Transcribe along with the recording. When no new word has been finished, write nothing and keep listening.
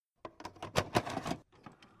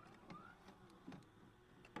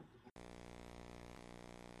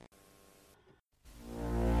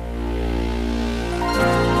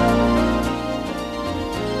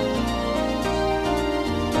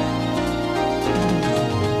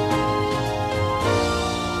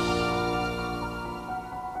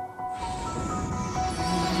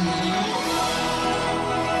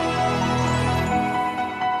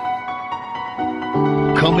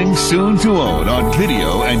Coming soon to own on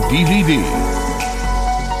video and DVD.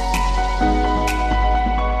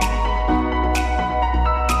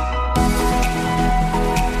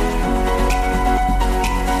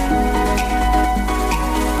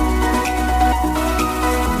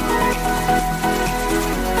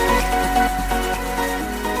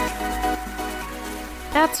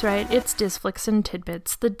 That's right, it's Disflix and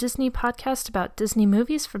Tidbits, the Disney podcast about Disney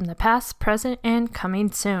movies from the past, present, and coming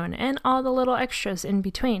soon, and all the little extras in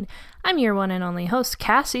between. I'm your one and only host,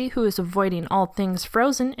 Cassie, who is avoiding all things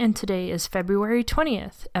Frozen, and today is February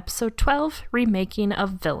 20th, episode 12, Remaking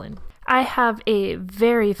of Villain. I have a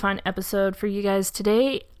very fun episode for you guys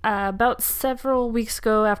today. About several weeks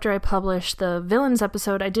ago, after I published the Villains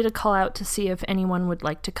episode, I did a call out to see if anyone would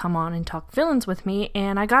like to come on and talk villains with me,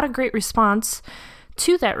 and I got a great response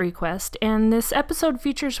to that request, and this episode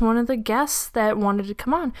features one of the guests that wanted to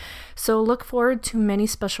come on, so look forward to many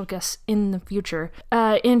special guests in the future.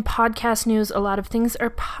 In podcast news, a lot of things are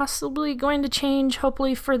possibly going to change,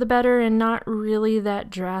 hopefully for the better and not really that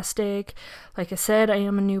drastic. Like I said, I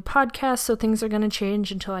am a new podcast, so things are going to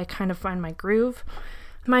change until I kind of find my groove.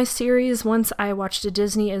 My series, Once I Watched a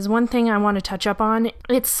Disney, is one thing I want to touch up on.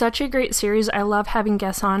 It's such a great series. I love having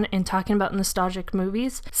guests on and talking about nostalgic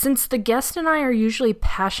movies. Since the guest and I are usually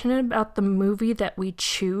passionate about the movie that we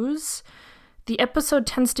choose, the episode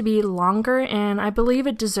tends to be longer, and I believe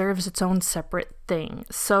it deserves its own separate thing.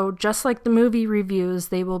 So just like the movie reviews,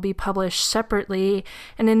 they will be published separately,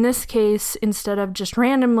 and in this case, instead of just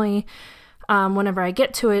randomly, whenever I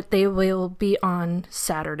get to it, they will be on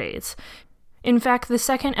Saturdays. In fact, the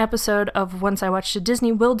second episode of Once I Watched a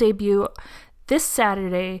Disney will debut this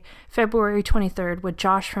Saturday, February 23rd, with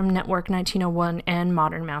Josh from Network 1901 and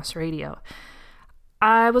Modern Mouse Radio.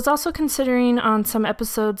 I was also considering on some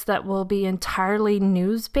episodes that will be entirely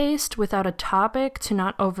news-based without a topic to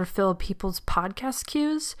not overfill people's podcast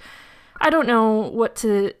queues. I don't know what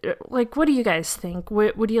to, what do you guys think?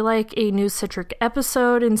 Would you like a news-centric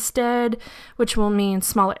episode instead, which will mean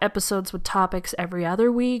smaller episodes with topics every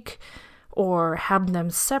other week? Or have them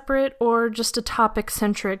separate, or just a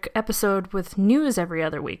topic-centric episode with news every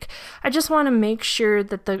other week. I just want to make sure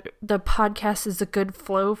that the podcast is a good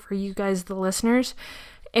flow for you guys, the listeners,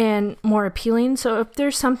 and more appealing. So if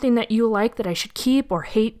there's something that you like that I should keep or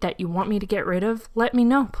hate that you want me to get rid of, let me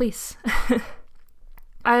know, please.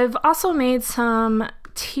 I've also made some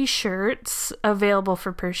t-shirts available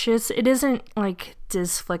for purchase. It isn't like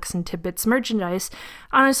Disflix and Tidbits merchandise.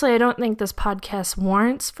 Honestly, I don't think this podcast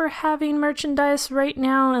warrants for having merchandise right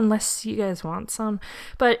now unless you guys want some.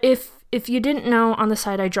 But if you didn't know, on the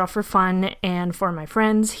side I draw for fun and for my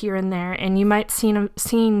friends here and there, and you might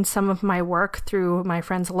seen some of my work through my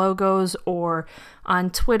friends' logos or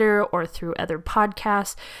on Twitter or through other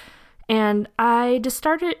podcasts. And I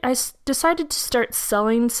decided to start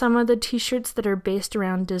selling some of the t-shirts that are based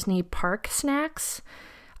around Disney park snacks.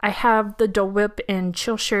 I have the Dole Whip and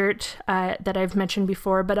Chill shirt that I've mentioned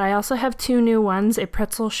before, but I also have two new ones, a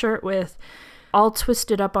pretzel shirt with all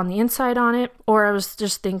twisted up on the inside on it, or I was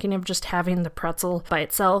just thinking of just having the pretzel by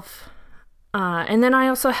itself. And then I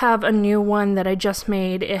also have a new one that I just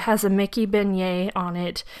made. It has a Mickey beignet on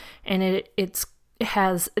it, and it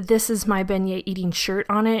has "This is my beignet eating shirt"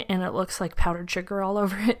 on it, and it looks like powdered sugar all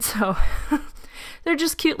over it. So they're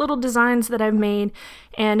just cute little designs that I've made,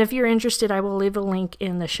 and if you're interested, I will leave a link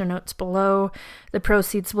in the show notes below. The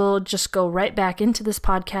proceeds will just go right back into this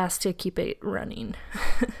podcast to keep it running.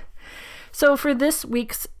 So for this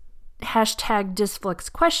week's hashtag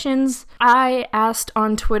Disflix questions, I asked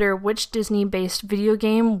on Twitter which Disney-based video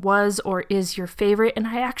game was or is your favorite, and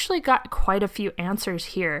I actually got quite a few answers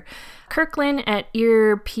here. Kirkland at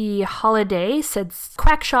EarP Holiday said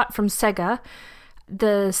Quackshot from Sega,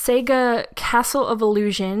 the Sega Castle of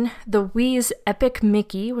Illusion, the Wii's Epic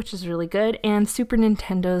Mickey, which is really good, and Super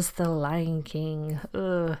Nintendo's The Lion King.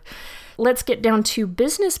 Ugh. Let's Get Down to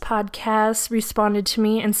Business podcast responded to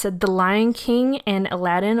me and said The Lion King and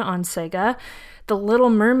Aladdin on Sega, The Little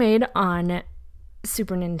Mermaid on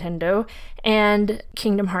Super Nintendo, and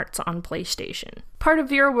Kingdom Hearts on PlayStation. Part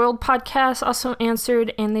of Your World podcast also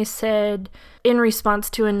answered, and they said, in response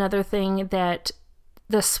to another thing, that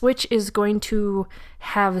the Switch is going to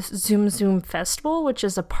have Zoom Zoom Festival, which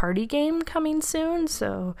is a party game coming soon,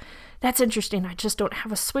 so that's interesting. I just don't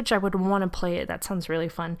have a Switch. I would want to play it. That sounds really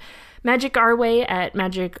fun. Magic Our Way at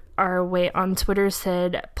Magic Our Way on Twitter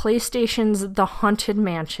said PlayStation's The Haunted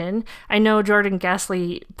Mansion. I know Jordan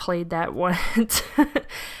Gasly played that once.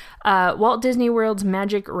 Walt Disney World's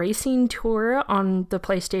Magic Racing Tour on the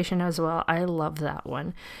PlayStation as well. I love that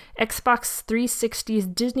one. Xbox 360's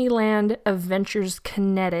Disneyland Adventures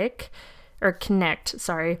Kinect,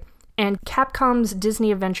 and Capcom's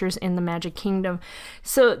Disney Adventures in the Magic Kingdom.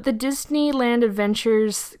 So the Disneyland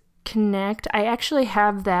Adventures Connect, I actually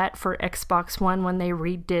have that for Xbox One when they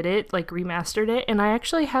redid it, like remastered it, and I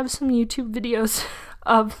actually have some YouTube videos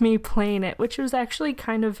of me playing it, which was actually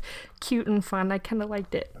kind of cute and fun. I kind of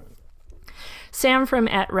liked it. Sam from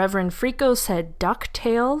 @ReverendFreako said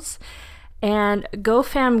DuckTales, and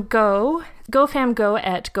GoFamGo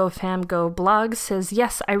at GoFamGo blog says,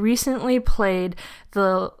 yes, I recently played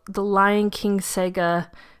the Lion King Sega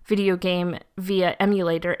video game via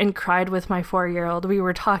emulator and cried with my 4-year-old. We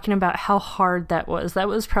were talking about how hard that was. That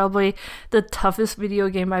was probably the toughest video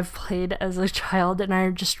game I've played as a child, and I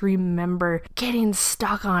just remember getting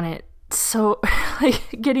stuck on it. So,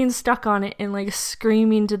 getting stuck on it and,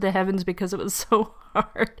 screaming to the heavens because it was so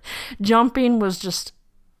hard. Jumping was just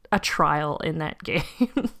a trial in that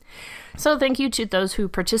game. So thank you to those who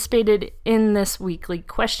participated in this weekly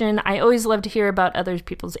question. I always love to hear about other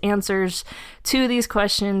people's answers to these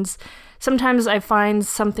questions. Sometimes I find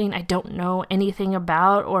something I don't know anything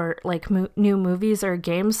about, or new movies or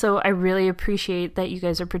games, so I really appreciate that you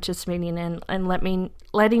guys are participating and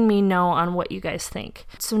letting me know on what you guys think.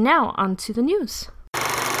 So now on to the news.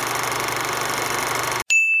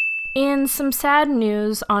 In some sad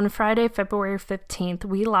news, on Friday, February 15th,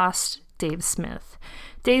 we lost Dave Smith.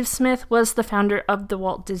 Dave Smith was the founder of the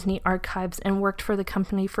Walt Disney Archives and worked for the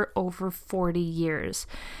company for over 40 years.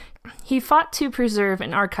 He fought to preserve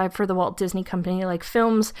an archive for the Walt Disney Company, like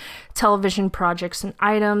films, television projects and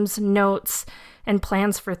items, notes, and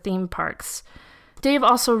plans for theme parks. Dave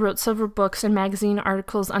also wrote several books and magazine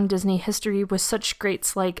articles on Disney history with such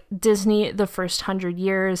greats like Disney the First 100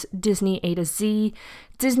 Years, Disney A to Z,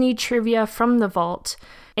 Disney Trivia from the Vault,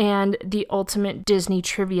 and the Ultimate Disney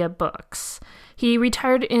Trivia books. He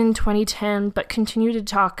retired in 2010, but continued to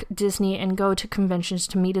talk Disney and go to conventions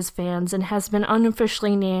to meet his fans, and has been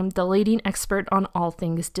unofficially named the leading expert on all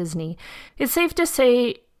things Disney. It's safe to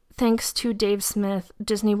say, thanks to Dave Smith,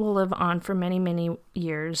 Disney will live on for many, many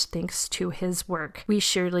years thanks to his work. We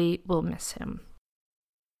surely will miss him.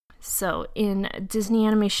 So, in Disney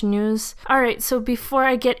animation news. Alright, so before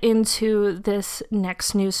I get into this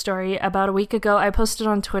next news story, about a week ago I posted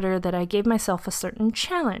on Twitter that I gave myself a certain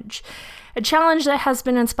challenge. A challenge that has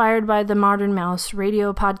been inspired by the Modern Mouse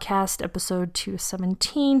radio podcast, episode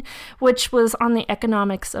 217, which was on the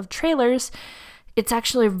economics of trailers. It's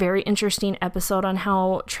actually a very interesting episode on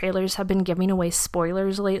how trailers have been giving away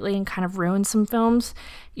spoilers lately and kind of ruined some films.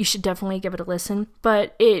 You should definitely give it a listen.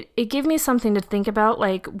 But it gave me something to think about,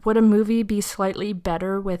 would a movie be slightly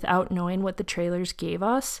better without knowing what the trailers gave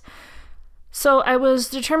us? So I was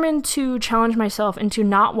determined to challenge myself into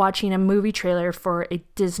not watching a movie trailer for a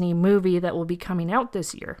Disney movie that will be coming out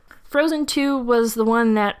this year. Frozen 2 was the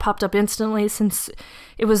one that popped up instantly, since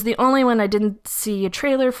it was the only one I didn't see a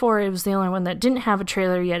trailer for. It was the only one that didn't have a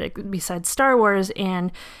trailer yet besides Star Wars,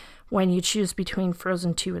 and when you choose between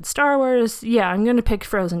Frozen 2 and Star Wars, yeah, I'm going to pick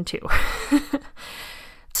Frozen 2.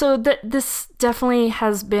 So this definitely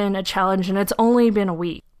has been a challenge, and it's only been a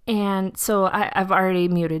week. And so I've already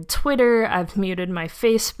muted Twitter, I've muted my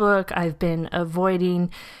Facebook, I've been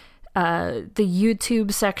avoiding the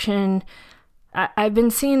YouTube section. I've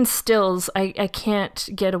been seeing stills. I can't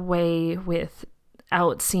get away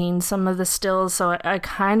without seeing some of the stills, so I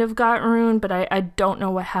kind of got ruined, but I don't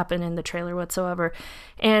know what happened in the trailer whatsoever.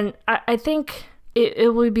 And I think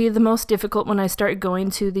it will be the most difficult when I start going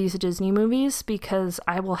to these Disney movies, because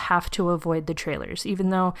I will have to avoid the trailers, even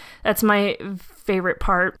though that's my favorite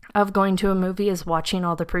part of going to a movie is watching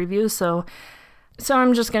all the previews. So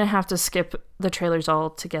I'm just going to have to skip the trailers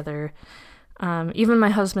altogether. Even my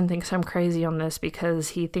husband thinks I'm crazy on this because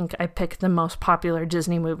he thinks I picked the most popular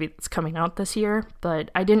Disney movie that's coming out this year,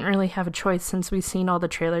 but I didn't really have a choice since we've seen all the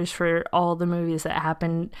trailers for all the movies that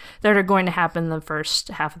are going to happen the first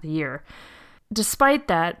half of the year. Despite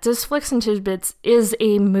that, Disflix and Tidbits is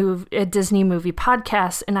a Disney movie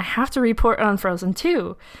podcast, and I have to report on Frozen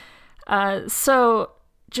 2. So,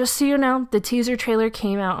 just so you know, the teaser trailer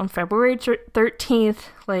came out on February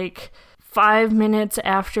 13th, 5 minutes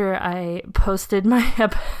after I posted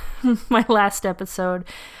my last episode.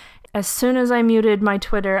 As soon as I muted my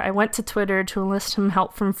Twitter, I went to Twitter to enlist some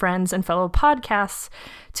help from friends and fellow podcasts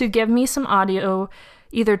to give me some audio,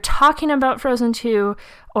 either talking about Frozen 2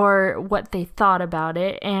 or what they thought about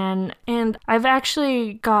it. And I've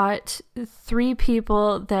actually got 3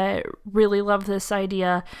 people that really love this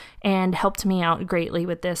idea and helped me out greatly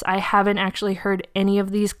with this. I haven't actually heard any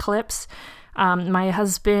of these clips. My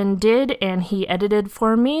husband did, and he edited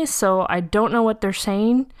for me, so I don't know what they're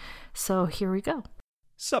saying. So here we go.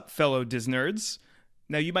 Sup, fellow Disnerds.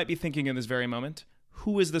 Now you might be thinking in this very moment,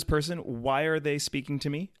 who is this person? Why are they speaking to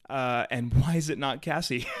me? And why is it not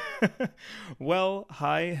Cassie? Well,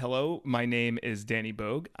 hi, hello. My name is Danny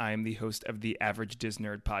Bogue. I am the host of the Average Dis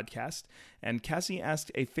Nerd podcast. And Cassie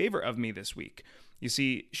asked a favor of me this week. You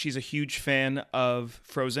see, she's a huge fan of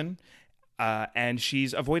Frozen, and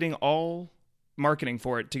she's avoiding all marketing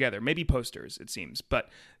for it together. Maybe posters, it seems, but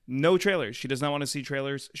no trailers. She does not want to see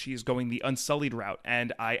trailers. She's going the Unsullied route,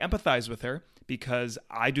 and I empathize with her because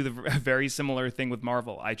I do the very similar thing with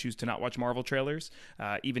Marvel. I choose to not watch Marvel trailers,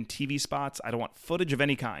 even TV spots. I don't want footage of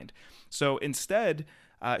any kind. So instead,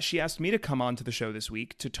 she asked me to come on to the show this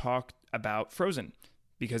week to talk about Frozen,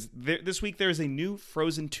 because this week there is a new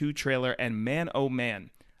Frozen 2 trailer, and man, oh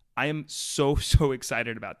man, I am so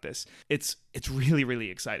excited about this. It's really, really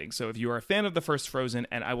exciting. So if you are a fan of the first Frozen,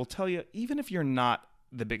 and I will tell you, even if you're not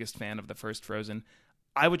the biggest fan of the first Frozen,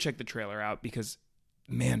 I would check the trailer out because,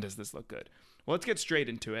 man, does this look good. Well, let's get straight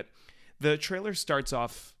into it. The trailer starts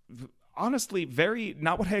off, honestly, very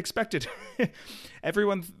not what I expected.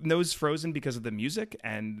 Everyone knows Frozen because of the music,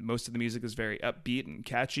 and most of the music is very upbeat and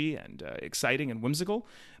catchy and exciting and whimsical.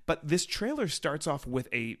 But this trailer starts off with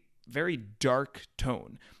a very dark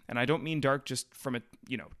tone. And I don't mean dark just from a,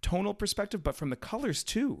 tonal perspective, but from the colors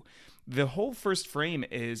too. The whole first frame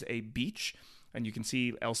is a beach, and you can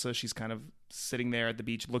see Elsa, she's kind of sitting there at the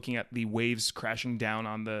beach looking at the waves crashing down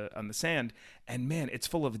on the sand. And man, it's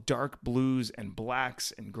full of dark blues and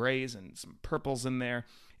blacks and grays and some purples in there.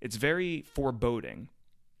 It's very foreboding.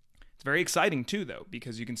 It's very exciting too, though,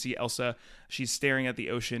 because you can see Elsa, she's staring at the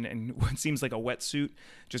ocean in what seems like a wetsuit,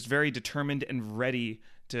 just very determined and ready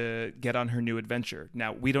to get on her new adventure.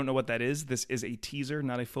 Now, we don't know what that is. This is a teaser,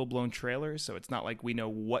 not a full-blown trailer, so it's not like we know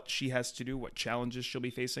what she has to do, what challenges she'll be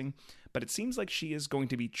facing, but it seems like she is going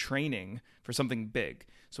to be training for something big.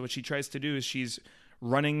 So what she tries to do is she's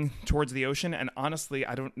running towards the ocean, and honestly,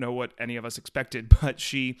 I don't know what any of us expected, but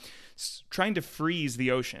she's trying to freeze the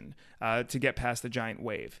ocean to get past the giant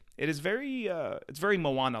wave. It is it's very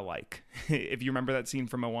Moana-like. If you remember that scene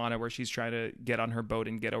from Moana where she's trying to get on her boat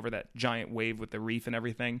and get over that giant wave with the reef and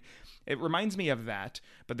everything. It reminds me of that,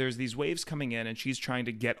 but there's these waves coming in, and she's trying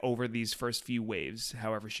to get over these first few waves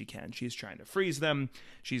however she can. She's trying to freeze them.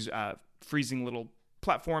 She's freezing little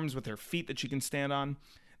platforms with her feet that she can stand on.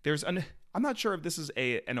 I'm not sure if this is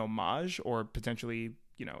an homage or potentially,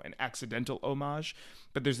 an accidental homage,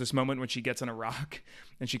 but there's this moment when she gets on a rock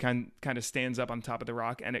and she kind of stands up on top of the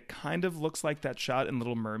rock, and it kind of looks like that shot in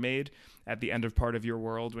Little Mermaid at the end of Part of Your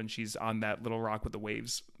World when she's on that little rock with the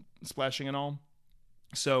waves splashing and all.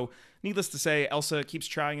 So, needless to say, Elsa keeps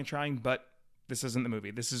trying and trying, but this isn't the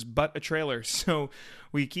movie. This is but a trailer, so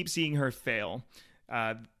we keep seeing her fail.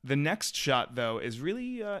 The next shot, though, is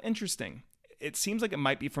really interesting. It seems like it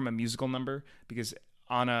might be from a musical number because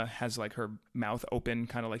Anna has like her mouth open,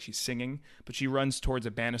 kind of like she's singing, but she runs towards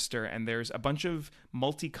a banister, and there's a bunch of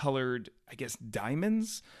multicolored, I guess,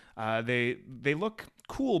 diamonds. They look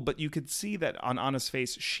cool, but you could see that on Anna's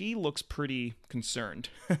face, she looks pretty concerned,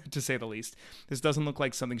 to say the least. This doesn't look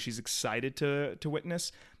like something she's excited to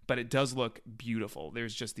witness, but it does look beautiful.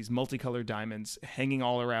 There's just these multicolored diamonds hanging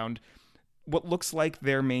all around what looks like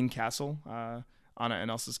their main castle, Anna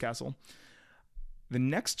and Elsa's castle. The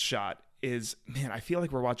next shot is, man, I feel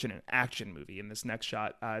like we're watching an action movie in this next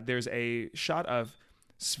shot. There's a shot of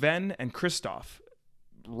Sven and Kristoff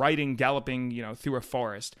galloping, through a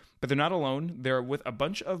forest, but they're not alone. They're with a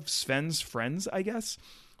bunch of Sven's friends, I guess,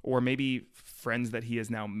 or maybe friends that he has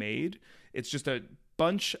now made. It's just a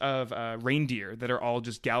bunch of reindeer that are all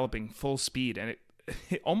just galloping full speed, and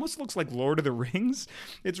it almost looks like Lord of the Rings.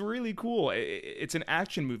 It's really cool. It's an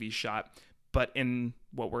action movie shot, but in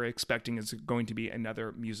what we're expecting is going to be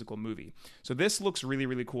another musical movie. So this looks really,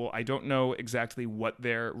 really cool. I don't know exactly what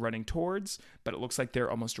they're running towards, but it looks like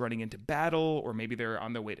they're almost running into battle, or maybe they're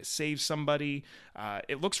on their way to save somebody.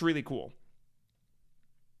 It looks really cool.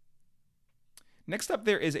 Next up,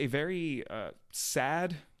 there is a very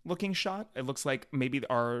sad-looking shot. It looks like maybe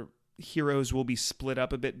our heroes will be split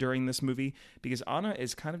up a bit during this movie because Anna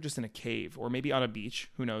is kind of just in a cave, or maybe on a beach.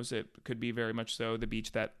 Who knows? It could be very much so the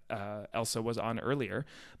beach that Elsa was on earlier,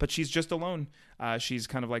 but she's just alone. She's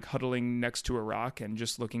kind of like huddling next to a rock and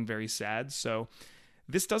just looking very sad. So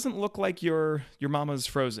this doesn't look like your mama's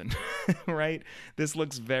Frozen, right? This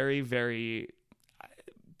looks very, very,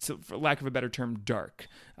 for lack of a better term, dark,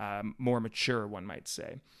 more mature, one might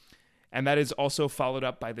say. And that is also followed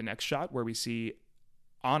up by the next shot where we see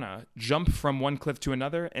Anna jump from one cliff to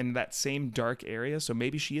another in that same dark area, so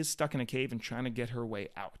maybe she is stuck in a cave and trying to get her way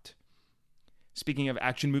out. Speaking of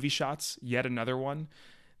action movie shots, yet another one.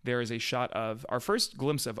 There is a shot of our first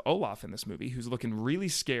glimpse of Olaf in this movie, who's looking really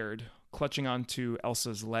scared, clutching onto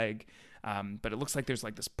Elsa's leg. But it looks like there's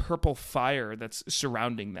like this purple fire that's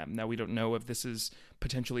surrounding them. Now, we don't know if this is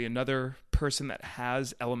potentially another person that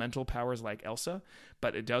has elemental powers like Elsa,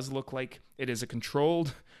 but it does look like it is a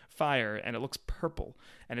controlled fire, and it looks purple,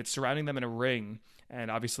 and it's surrounding them in a ring. And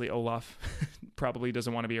obviously Olaf probably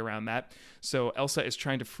doesn't want to be around that. So Elsa is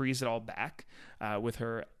trying to freeze it all back with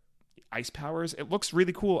her ice powers. It looks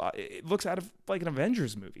really cool. It looks out of like an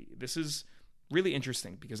Avengers movie. This is really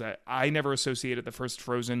interesting because I never associated the first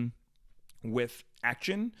Frozen with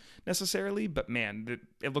action necessarily, but man,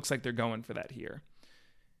 it looks like they're going for that here.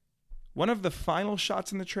 One of the final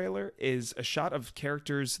shots in the trailer is a shot of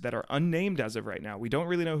characters that are unnamed as of right now. We don't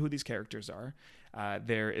really know who these characters are.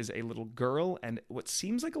 There is a little girl and what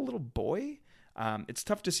seems like a little boy. It's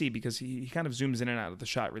tough to see because he kind of zooms in and out of the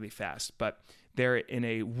shot really fast, but they're in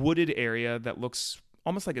a wooded area that looks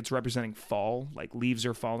almost like it's representing fall, like leaves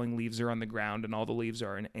are falling, leaves are on the ground, and all the leaves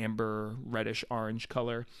are an amber, reddish, orange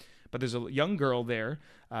color. But there's a young girl there,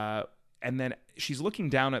 and then she's looking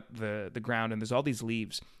down at the ground, and there's all these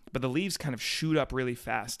leaves, but the leaves kind of shoot up really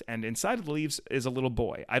fast, and inside of the leaves is a little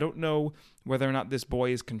boy. I don't know whether or not this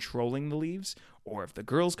boy is controlling the leaves, or if the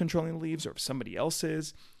girl's controlling the leaves, or if somebody else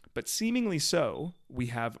is, but seemingly so, we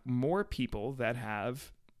have more people that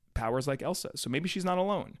have powers like Elsa, so maybe she's not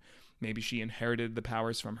alone. Maybe she inherited the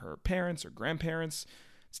powers from her parents or grandparents.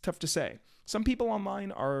 It's tough to say. Some people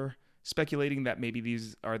online are speculating that maybe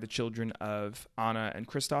these are the children of Anna and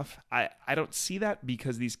Kristoff. I don't see that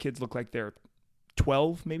because these kids look like they're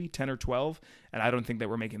 12, maybe 10 or 12, and I don't think that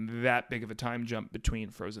we're making that big of a time jump between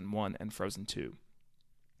Frozen 1 and Frozen 2.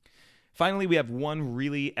 Finally, we have one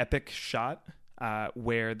really epic shot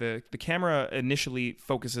where the camera initially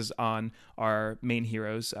focuses on our main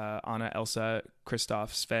heroes, Anna, Elsa,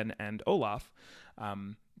 Kristoff, Sven, and Olaf.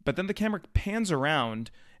 But then the camera pans around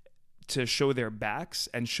to show their backs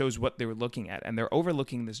and shows what they're looking at. And they're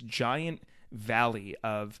overlooking this giant valley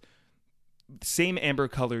of same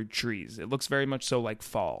amber-colored trees. It looks very much so like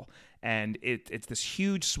fall. And it's this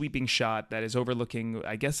huge sweeping shot that is overlooking,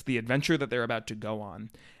 I guess, the adventure that they're about to go on.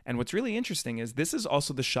 And what's really interesting is this is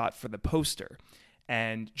also the shot for the poster.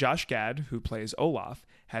 And Josh Gad, who plays Olaf,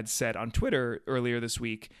 had said on Twitter earlier this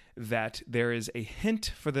week that there is a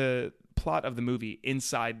hint for the plot of the movie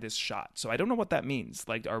inside this shot. So I don't know what that means.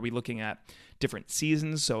 Like, are we looking at different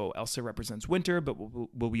seasons? So Elsa represents winter, but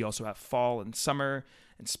will we also have fall and summer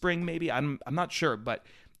and spring maybe? I'm not sure, but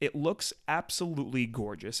it looks absolutely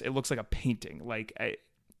gorgeous. It looks like a painting. Like,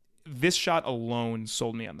 this shot alone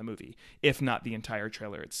sold me on the movie, if not the entire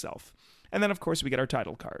trailer itself. And then, of course, we get our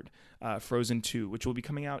title card, Frozen 2, which will be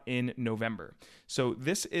coming out in November. So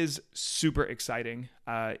this is super exciting.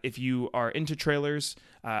 If you are into trailers,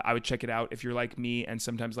 I would check it out. If you're like me and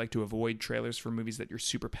sometimes like to avoid trailers for movies that you're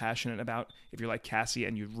super passionate about, if you're like Cassie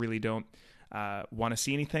and you really don't want to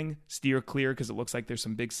see anything, steer clear because it looks like there's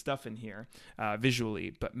some big stuff in here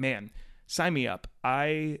visually. But man, sign me up.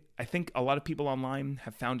 I think a lot of people online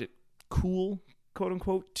have found it cool, quote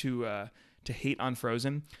unquote, to hate on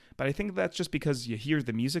Frozen, but I think that's just because you hear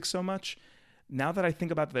the music so much. Now that I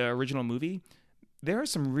think about the original movie, there are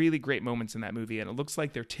some really great moments in that movie, and it looks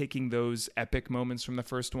like they're taking those epic moments from the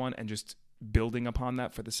first one and just building upon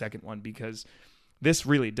that for the second one, because this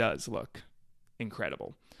really does look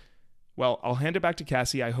incredible. Well, I'll hand it back to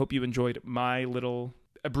Cassie. I hope you enjoyed my little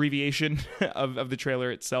abbreviation of the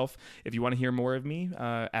trailer itself. If you want to hear more of me,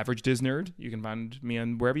 Average Diz Nerd, you can find me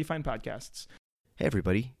on wherever you find podcasts. Hey,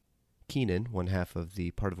 everybody. Keenan, one half of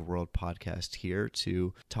the Part of the World podcast, here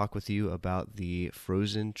to talk with you about the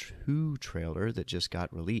Frozen 2 trailer that just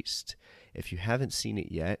got released. If you haven't seen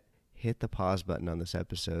it yet, hit the pause button on this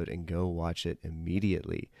episode and go watch it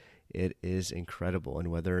immediately. It is incredible,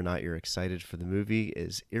 and whether or not you're excited for the movie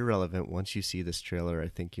is irrelevant. Once you see this trailer, I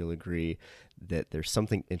think you'll agree that there's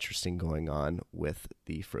something interesting going on with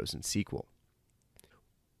the Frozen sequel.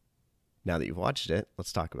 Now that you've watched it,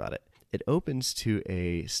 let's talk about it. It opens to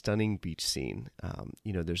a stunning beach scene.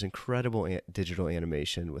 There's incredible digital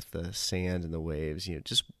animation with the sand and the waves,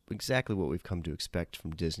 just exactly what we've come to expect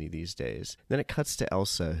from Disney these days. Then it cuts to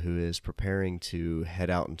Elsa, who is preparing to head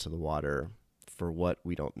out into the water for what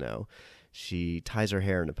we don't know. She ties her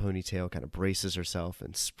hair in a ponytail, kind of braces herself,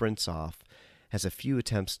 and sprints off, has a few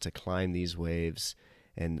attempts to climb these waves,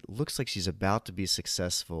 and looks like she's about to be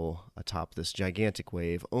successful atop this gigantic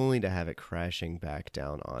wave, only to have it crashing back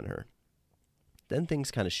down on her. Then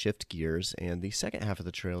things kind of shift gears, and the second half of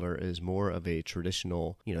the trailer is more of a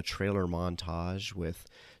traditional, trailer montage with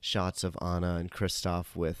shots of Anna and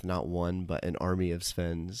Kristoff with not one, but an army of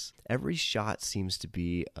Svens. Every shot seems to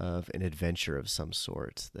be of an adventure of some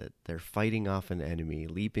sort, that they're fighting off an enemy,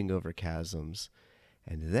 leaping over chasms,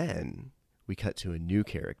 and then we cut to a new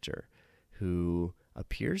character, who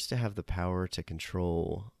appears to have the power to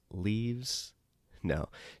control leaves. No,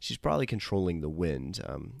 she's probably controlling the wind,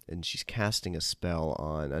 and she's casting a spell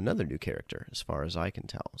on another new character, as far as I can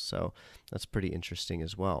tell. So that's pretty interesting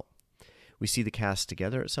as well. We see the cast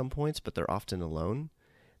together at some points, but they're often alone.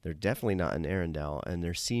 They're definitely not in Arendelle, and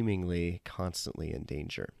they're seemingly constantly in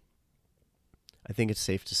danger. I think it's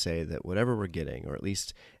safe to say that whatever we're getting, or at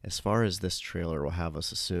least as far as this trailer will have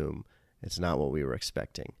us assume, it's not what we were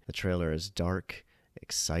expecting. The trailer is dark,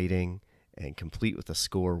 exciting, and complete with a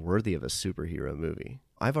score worthy of a superhero movie.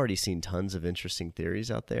 I've already seen tons of interesting theories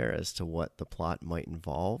out there as to what the plot might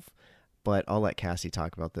involve, but I'll let Cassie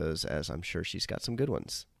talk about those, as I'm sure she's got some good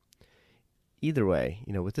ones. Either way,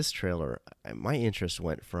 with this trailer, my interest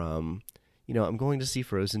went from, I'm going to see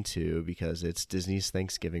Frozen 2 because it's Disney's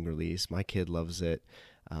Thanksgiving release. My kid loves it.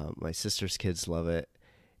 My sister's kids love it,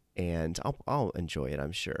 and I'll enjoy it,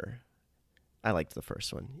 I'm sure. I liked the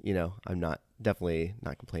first one. I'm definitely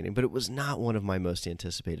not complaining, but it was not one of my most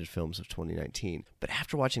anticipated films of 2019. But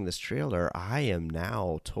after watching this trailer, I am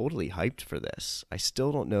now totally hyped for this. I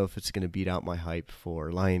still don't know if it's going to beat out my hype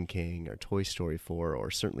for Lion King or Toy Story 4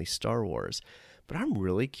 or certainly Star Wars, but I'm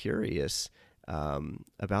really curious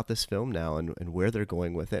about this film now and where they're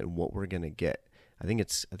going with it and what we're going to get. I think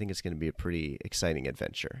it's going to be a pretty exciting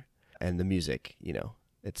adventure. And the music,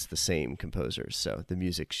 it's the same composers, so the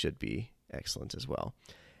music should be excellent as well.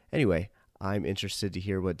 Anyway, I'm interested to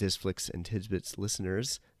hear what Disflix and Tidbits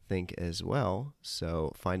listeners think as well,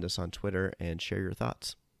 so find us on Twitter and share your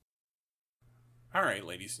thoughts. All right,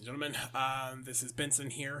 ladies and gentlemen, this is Benson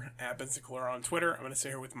here at Benson Calora on Twitter. I'm going to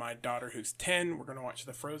sit here with my daughter who's 10. We're going to watch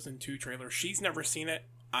the Frozen 2 trailer. She's never seen it.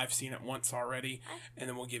 I've seen it once already, and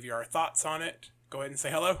then we'll give you our thoughts on it. Go ahead and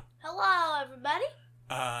say hello. Hello, everybody.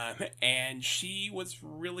 And she was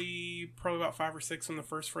really probably about 5 or 6 when the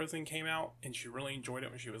first Frozen came out, and she really enjoyed it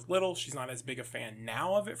when she was little. She's not as big a fan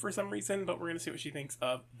now of it for some reason, but we're going to see what she thinks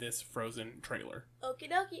of this Frozen trailer.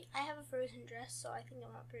 Okie dokie. I have a Frozen dress, so I think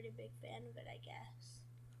I'm a pretty big fan of it, I guess.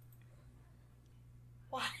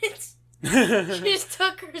 What? She just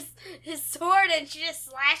took his sword and she just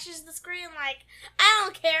slashes the screen like, I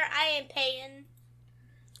don't care, I ain't paying.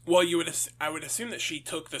 Well, I would assume that she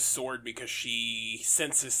took the sword because she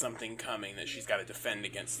senses something coming that she's got to defend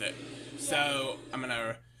against it. So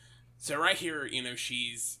So right here,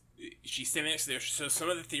 she's standing next to there. So some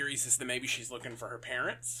of the theories is that maybe she's looking for her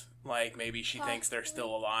parents. Like maybe she thinks they're still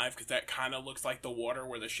alive because that kind of looks like the water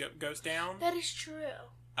where the ship goes down. That is true.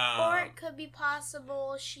 Or it could be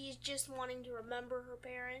possible she's just wanting to remember her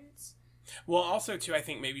parents. Well, also, too, I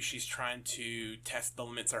think maybe she's trying to test the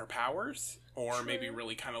limits of her powers, or True. Maybe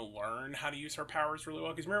really kind of learn how to use her powers really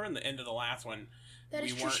well. Because remember in the end of the last one, that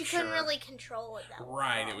is we true. weren't She sure. couldn't really control it that well.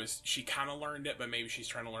 Right, she kind of learned it, but maybe she's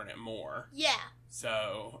trying to learn it more. Yeah.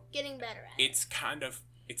 So getting better at it. It's kind of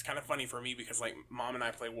funny for me because like Mom and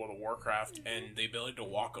I play World of Warcraft, and the ability to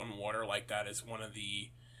walk on water like that is one of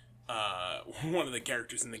the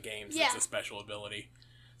characters in the game. So it's a special ability.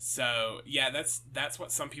 So, yeah, that's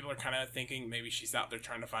what some people are kind of thinking. Maybe she's out there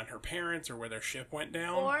trying to find her parents or where their ship went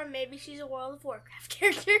down. Or maybe she's a World of Warcraft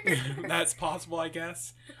character. That's possible, I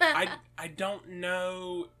guess. I don't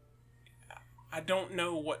know. I don't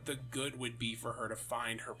know what the good would be for her to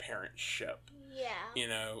find her parents' ship. Yeah.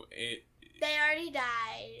 They already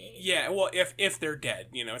died. Yeah, well, if they're dead,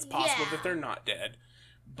 it's possible that they're not dead.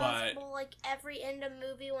 But possible, like every end of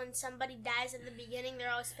movie, when somebody dies at the beginning, they're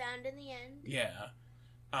always found in the end. Yeah.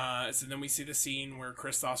 So then we see the scene where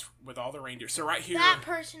Kristoff's with all the reindeer. So right here... That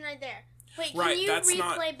person right there. Wait, can you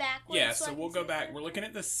replay backwards? Yeah, so we'll go back. We're looking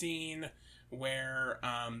at the scene where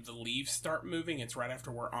the leaves start moving. It's right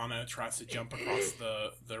after where Anna tries to jump across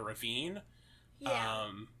the ravine. Yeah.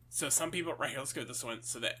 So some people... Right here, let's go to this one.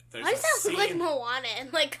 So that there's I a sound scene... like Moana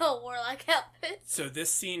in like a warlock outfit. So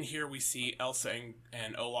this scene here, we see Elsa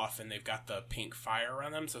and Olaf, and they've got the pink fire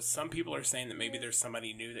around them. So some people are saying that maybe there's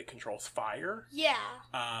somebody new that controls fire. Yeah.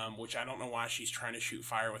 Which I don't know why she's trying to shoot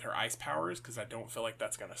fire with her ice powers, because I don't feel like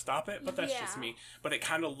that's going to stop it. But that's just me. But it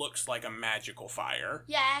kind of looks like a magical fire.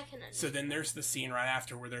 Yeah, I can understand. So then there's the scene right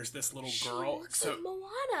after where there's this little girl. She looks like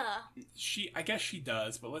Moana. I guess she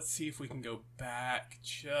does, but let's see if we can go back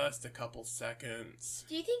just a couple seconds.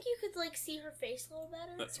 Do you think you could like see her face a little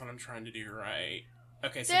better? That's what I'm trying to do, right?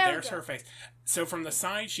 Okay, so there's her face. So from the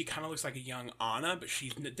side, she kind of looks like a young Anna, but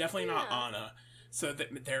she's definitely not Anna. So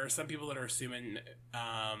there are some people that are assuming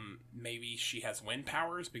maybe she has wind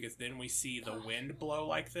powers, because then we see the wind blow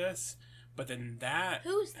like this. But then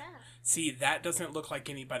who's that? See, that doesn't look like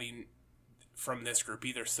anybody from this group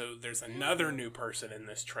either. So there's another new person in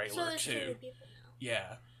this trailer too. People now.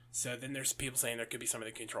 Yeah. So then there's people saying there could be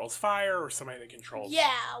somebody that controls fire or somebody that controls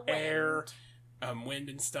air, wind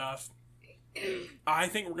and stuff. I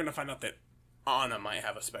think we're going to find out that Anna might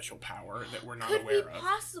have a special power that we're not aware of. Could be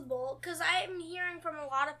possible, because I'm hearing from a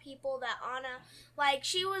lot of people that Anna, like,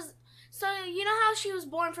 she was... So, you know how she was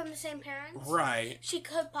born from the same parents? Right. She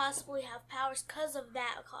could possibly have powers because of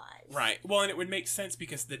that cause. Right. Well, and it would make sense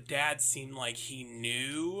because the dad seemed like he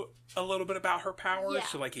knew a little bit about her powers,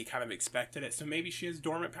 so, like, he kind of expected it. So maybe she has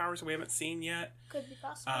dormant powers that we haven't seen yet. Could be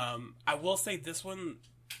possible. I will say this one,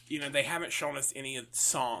 you know, they haven't shown us any of the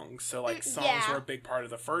songs. So, like, songs were a big part of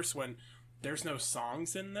the first one. There's no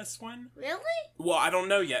songs in this one. Really? Well, I don't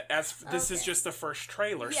know yet. This is just the first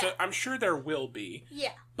trailer, so Yeah. I'm sure there will be.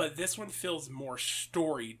 Yeah. But this one feels more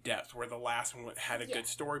story depth, where the last one had a good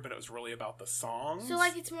story, but it was really about the songs. So,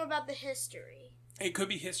 like, it's more about the history. It could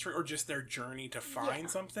be history or just their journey to find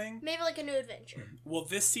something. Maybe, like, a new adventure. Well,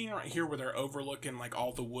 this scene right here where they're overlooking, like,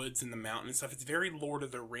 all the woods and the mountain and stuff, it's very Lord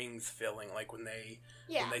of the Rings feeling, like, when they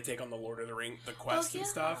take on the Lord of the Rings, the quest and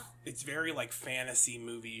stuff. It's very, like, fantasy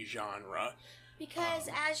movie genre. Because,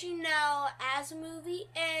 as you know, as a movie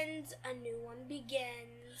ends, a new one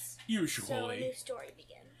begins. Usually. So a new story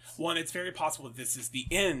begins. Well, and it's very possible that this is the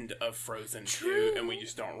end of Frozen 2, and we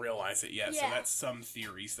just don't realize it yet. So that's some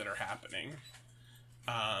theories that are happening.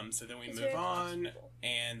 So then we move on,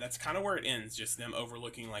 and that's kind of where it ends. Just them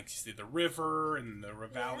overlooking, like, you see the river and the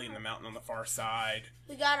valley and the mountain on the far side.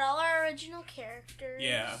 We got all our original characters.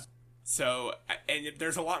 Yeah. So, and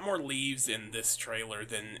there's a lot more leaves in this trailer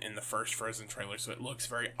than in the first Frozen trailer, so it looks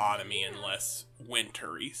very autumny and less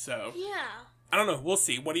wintry. So, I don't know. We'll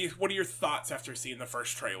see. What are your thoughts after seeing the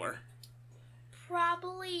first trailer?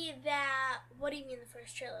 Probably that. What do you mean the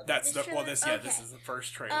first trailer? This is the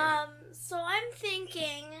first trailer. So I'm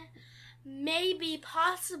thinking maybe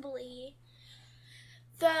possibly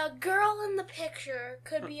the girl in the picture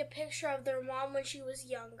could be a picture of their mom when she was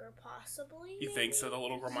younger, possibly. You think so? The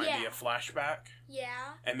little girl might be a flashback?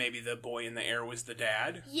 Yeah. And maybe the boy in the air was the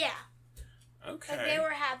dad? Yeah. Okay. Like they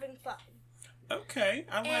were having fun. Okay,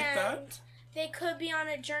 I like that. They could be on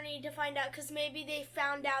a journey to find out, because maybe they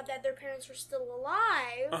found out that their parents were still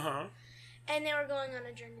alive. Uh-huh. And they were going on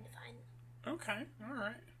a journey to find them. Okay, all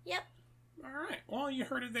right. Yep. All right. Well, you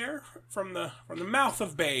heard it there from the mouth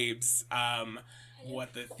of Babes.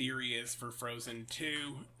 What the theory is for Frozen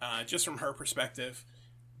 2, just from her perspective.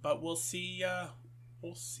 But we'll see.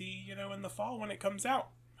 In the fall when it comes out.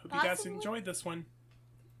 Hope you guys enjoyed this one.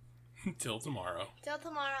 Till tomorrow.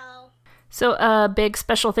 So a big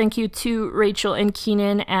special thank you to Rachel and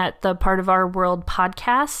Keenan at the Part of Our World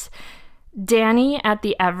podcast, Danny at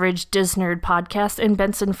the Average Disnerd podcast, and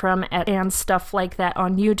Benson from And Stuff Like That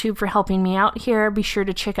on YouTube for helping me out here. Be sure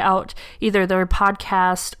to check out either their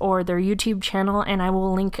podcast or their YouTube channel, and I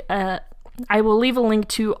will leave a link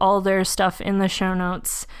to all their stuff in the show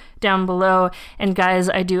notes down below. And guys,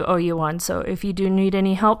 I do owe you one, so if you do need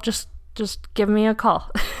any help, just give me a call.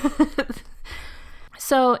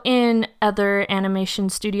 So in other animation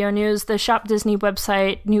studio news, the Shop Disney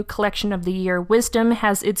website new collection of the year, Wisdom,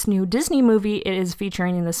 has its new Disney movie it is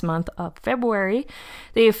featuring in this month of February.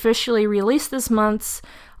 They officially released this month's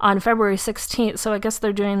on February 16th, so I guess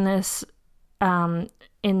they're doing this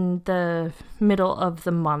in the middle of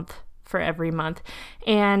the month for every month.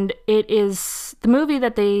 And it is, the movie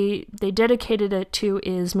that they dedicated it to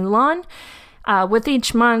is Mulan. With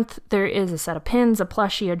each month, there is a set of pins, a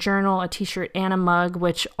plushie, a journal, a t-shirt, and a mug,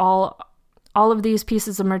 which all of these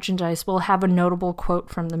pieces of merchandise will have a notable quote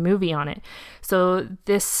from the movie on it. So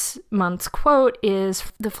this month's quote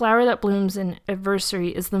is, "The flower that blooms in adversity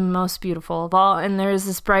is the most beautiful of all." And there is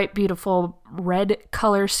this bright, beautiful red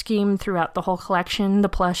color scheme throughout the whole collection. The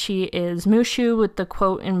plushie is Mushu with the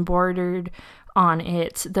quote embroidered on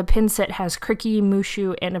it. The pin set has Cricky,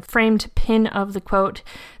 Mushu, and a framed pin of the quote.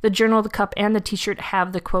 The journal, the cup, and the t-shirt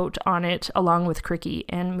have the quote on it, along with Cricky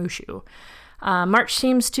and Mushu. March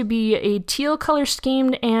seems to be a teal color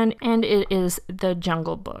schemed, and it is the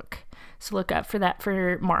Jungle Book. So look out for that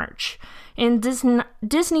for March. In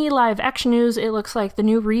Disney live action news, it looks like the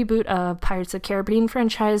new reboot of Pirates of the Caribbean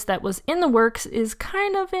franchise that was in the works is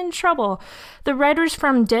kind of in trouble. The writers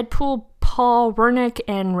from Deadpool, Paul Wernick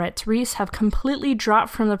and Rhett Reese, have completely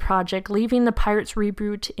dropped from the project, leaving the Pirates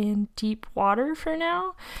reboot in deep water for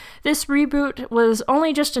now. This reboot was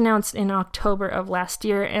only just announced in October of last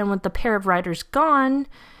year, and with the pair of writers gone,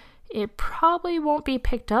 it probably won't be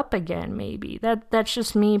picked up again, maybe. That's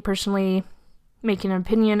just me personally making an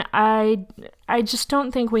opinion. I just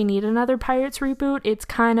don't think we need another Pirates reboot. It's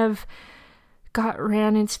kind of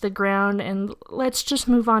ran into the ground, and let's just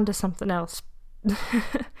move on to something else.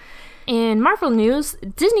 In Marvel news,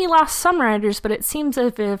 Disney lost some writers, but it seems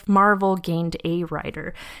as if Marvel gained a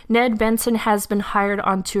writer. Ned Benson has been hired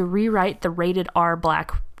on to rewrite the rated R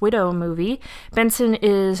Black Widow movie. Benson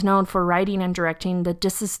is known for writing and directing The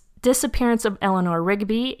Disappearance of Eleanor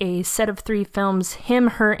Rigby, a set of 3 films, Him,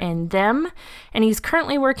 Her, and Them, and he's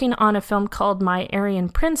currently working on a film called My Aryan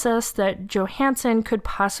Princess that Johansson could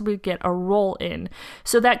possibly get a role in.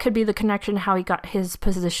 So that could be the connection how he got his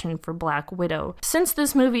position for Black Widow. Since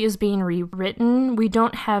this movie is being rewritten, we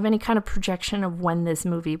don't have any kind of projection of when this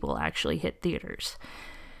movie will actually hit theaters.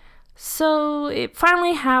 So it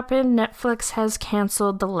finally happened. Netflix has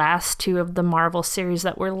canceled the last 2 of the Marvel series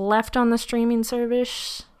that were left on the streaming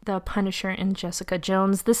service, The Punisher and Jessica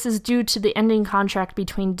Jones. This is due to the ending contract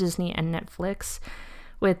between Disney and Netflix,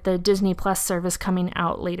 with the Disney Plus service coming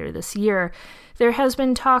out later this year. There has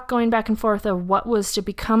been talk going back and forth of what was to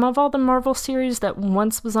become of all the Marvel series that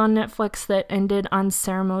once was on Netflix that ended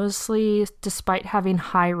unceremoniously despite having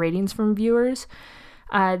high ratings from viewers.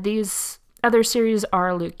 These other series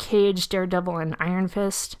are Luke Cage, Daredevil, and Iron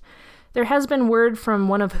Fist. There has been word from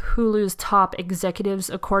one of Hulu's top executives,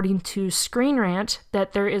 according to Screen Rant,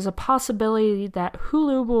 that there is a possibility that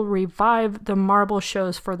Hulu will revive the Marvel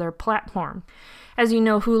shows for their platform. As you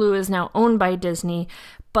know, Hulu is now owned by Disney,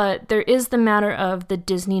 but there is the matter of the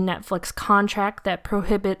Disney-Netflix contract that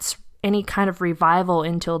prohibits any kind of revival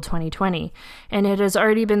until 2020. And it has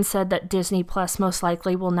already been said that Disney Plus most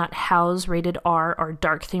likely will not house rated R or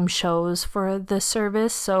dark theme shows for the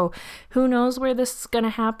service. So who knows where this is going to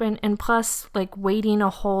happen. And plus, like, waiting a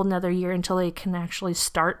whole another year until they can actually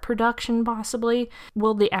start production possibly.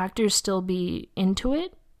 Will the actors still be into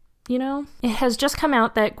it? You know, it has just come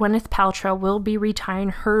out that Gwyneth Paltrow will be retiring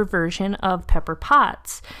her version of Pepper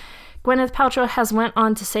Potts. Gwyneth Paltrow has went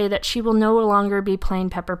on to say that she will no longer be playing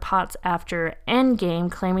Pepper Potts after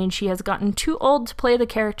Endgame, claiming she has gotten too old to play the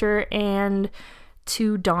character and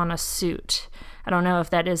to don a suit. I don't know if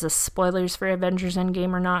that is a spoilers for Avengers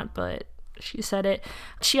Endgame or not, but she said it.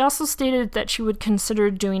 She also stated that she would consider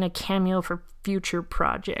doing a cameo for future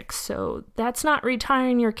projects, so that's not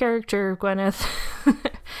retiring your character, Gwyneth.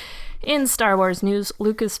 In Star Wars news,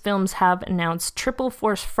 Lucasfilms have announced Triple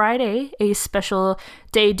Force Friday, a special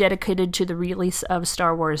day dedicated to the release of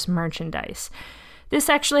Star Wars merchandise. This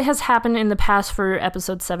actually has happened in the past for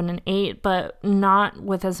episodes 7 and 8, but not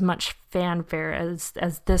with as much fanfare as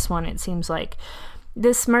this one, it seems like.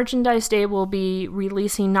 This merchandise day will be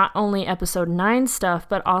releasing not only episode 9 stuff,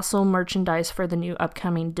 but also merchandise for the new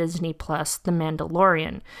upcoming Disney Plus, The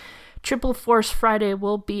Mandalorian. Triple Force Friday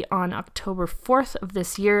will be on October 4th of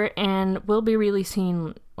this year and will be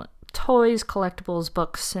releasing toys, collectibles,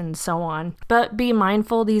 books, and so on. But be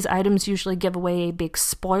mindful, these items usually give away a big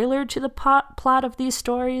spoiler to the plot of these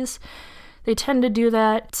stories. They tend to do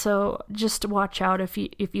that, so just watch out if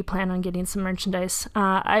you plan on getting some merchandise.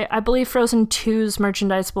 I believe Frozen 2's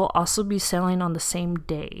merchandise will also be selling on the same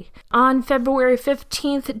day. On February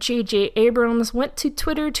 15th, J.J. Abrams went to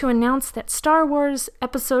Twitter to announce that Star Wars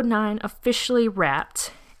Episode 9 officially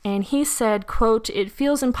wrapped. And he said, quote, "It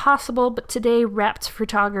feels impossible, but today wrapped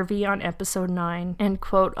photography on episode 9, end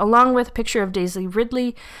quote, along with a picture of Daisy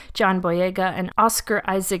Ridley, John Boyega, and Oscar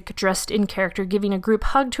Isaac dressed in character giving a group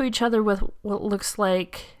hug to each other with what looks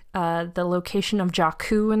like the location of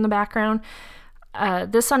Jakku in the background.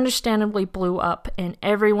 This understandably blew up, and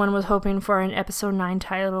everyone was hoping for an episode 9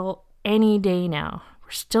 title any day now. We're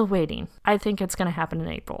still waiting. I think it's going to happen in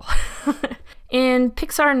April." In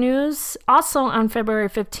Pixar news, also on February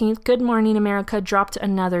 15th, Good Morning America dropped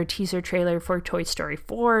another teaser trailer for Toy Story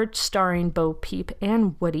 4, starring Bo Peep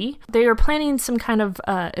and Woody. They are planning some kind of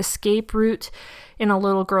escape route in a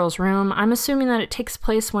little girl's room. I'm assuming that it takes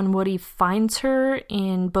place when Woody finds her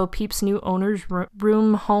in Bo Peep's new owner's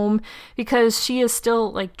room home, because she is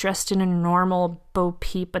still like dressed in a normal Bo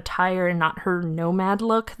Peep attire and not her nomad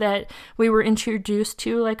look that we were introduced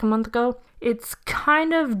to like a month ago. It's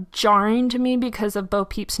kind of jarring to me because of Bo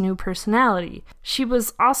Peep's new personality. She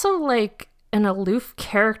was also like an aloof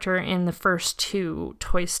character in the first 2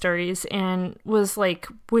 Toy Stories and was like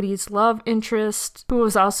Woody's love interest, who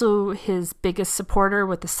was also his biggest supporter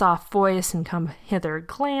with the soft voice and come hither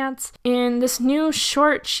glance. In this new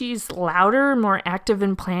short, she's louder, more active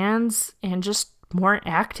in plans, and just more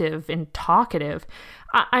active and talkative.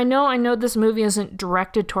 I know this movie isn't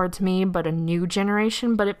directed towards me, but a new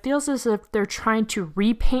generation, but it feels as if they're trying to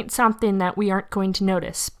repaint something that we aren't going to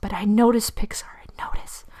notice. But I notice, Pixar, I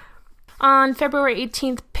notice. On February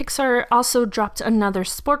 18th, Pixar also dropped another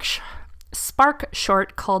Spark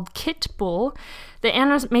short called Kit Bull. The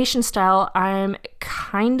animation style I'm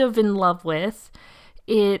kind of in love with.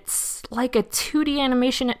 It's like a 2D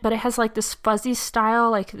animation, but it has like this fuzzy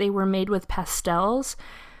style, like they were made with pastels.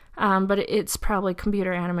 But it's probably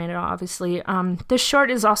computer animated, obviously. This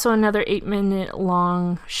short is also another 8-minute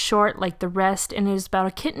long short like the rest, and it is about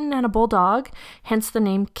a kitten and a bulldog, hence the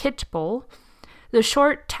name Kitbull. The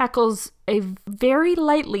short tackles very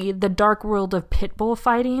lightly the dark world of pit bull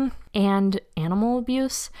fighting and animal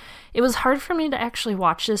abuse. It was hard for me to actually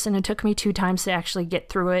watch this, and it took me 2 times to actually get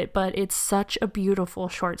through it, but it's such a beautiful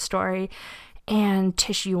short story, and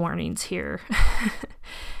tissue warnings here.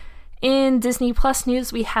 In Disney Plus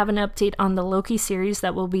news, we have an update on the Loki series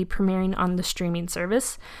that will be premiering on the streaming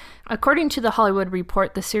service. According to The Hollywood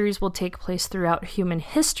Report, the series will take place throughout human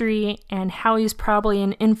history, and Howie's probably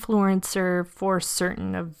an influencer for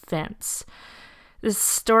certain events. This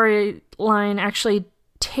storyline actually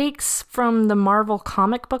takes from the Marvel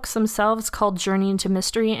comic books themselves, called Journey into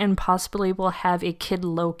Mystery, and possibly will have a kid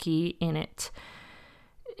Loki in it.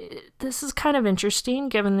 This is kind of interesting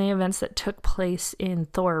given the events that took place in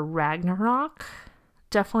Thor Ragnarok.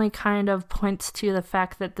 Definitely kind of points to the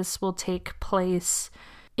fact that this will take place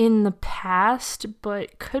in the past,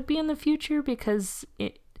 but could be in the future, because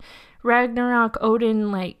Ragnarok,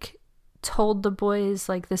 Odin told the boys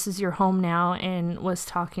this is your home now, and was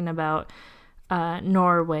talking about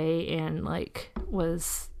Norway, and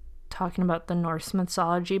was talking about the Norse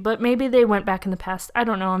mythology, but maybe they went back in the past. I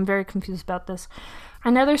don't know. I'm very confused about this.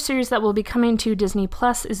 Another series that will be coming to Disney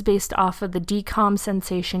Plus is based off of the DCOM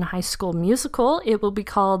sensation High School Musical. It will be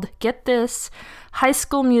called, get this, High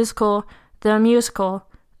School Musical,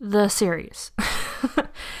 the series.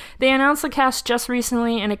 They announced the cast just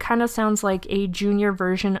recently, and it kind of sounds like a junior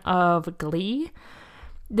version of Glee.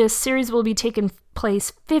 This series will be taking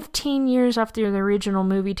place 15 years after the original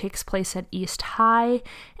movie takes place at East High,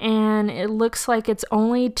 and it looks like it's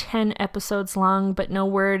only 10 episodes long, but no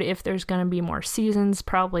word if there's going to be more seasons.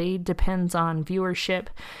 Probably depends on viewership.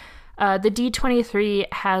 The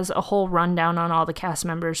D23 has a whole rundown on all the cast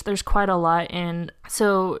members. There's quite a lot, and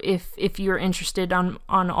so if you're interested on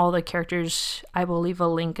all the characters, I will leave a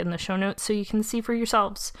link in the show notes so you can see for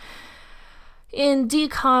yourselves. In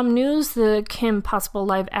DCOM news, the Kim Possible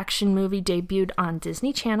live-action movie debuted on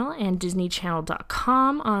Disney Channel and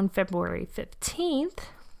DisneyChannel.com on February 15th.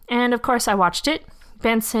 And of course, I watched it.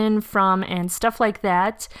 Benson from And Stuff Like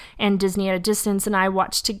That and Disney at a Distance and I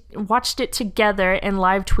watched it together and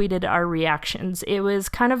live tweeted our reactions. It was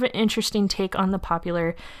kind of an interesting take on the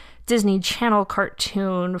popular Disney Channel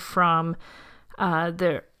cartoon from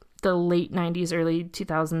the late 90s, early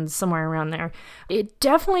 2000s, somewhere around there. It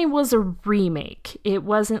definitely was a remake. It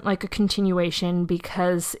wasn't like a continuation,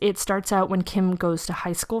 because it starts out when Kim goes to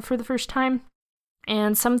high school for the first time.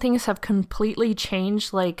 And some things have completely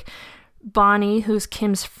changed, like Bonnie, who's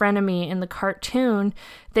Kim's frenemy in the cartoon,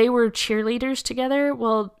 they were cheerleaders together.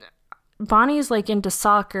 Well, Bonnie's into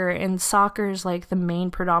soccer, and soccer is the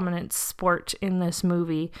main predominant sport in this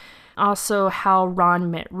movie. Also, how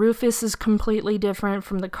Ron met Rufus is completely different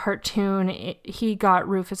from the cartoon. He got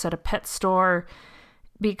Rufus at a pet store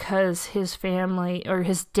because his family, or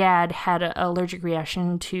his dad, had an allergic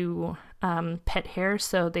reaction to pet hair,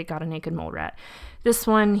 so they got a naked mole rat. This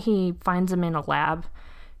one, he finds him in a lab.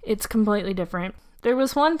 It's completely different. There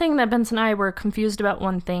was one thing that Benson and I were confused about.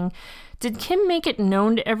 One thing. Did Kim make it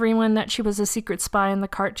known to everyone that she was a secret spy in the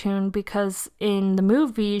cartoon? Because in the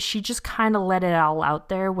movie, she just kind of let it all out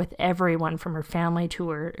there with everyone from her family to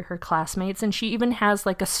her classmates. And she even has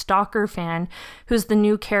a stalker fan who's the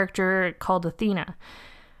new character called Athena.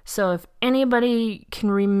 So if anybody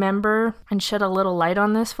can remember and shed a little light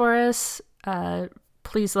on this for us,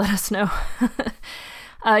 please let us know.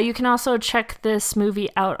 You can also check this movie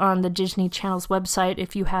out on the Disney Channel's website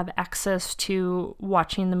if you have access to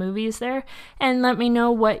watching the movies there, and let me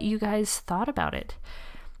know what you guys thought about it.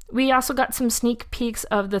 We also got some sneak peeks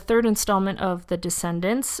of the third installment of The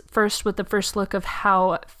Descendants, first with the first look of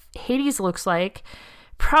how Hades looks like.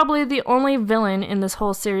 Probably the only villain in this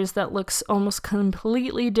whole series that looks almost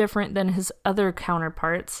completely different than his other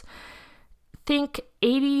counterparts. Think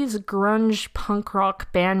 80s grunge punk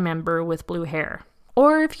rock band member with blue hair.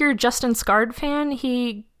 Or if you're a Justin Scarred fan,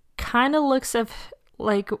 he kind of looks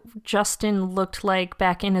like Justin looked like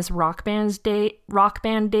back in his rock band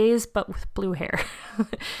days, but with blue hair.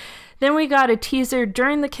 Then we got a teaser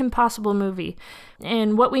during the Kim Possible movie.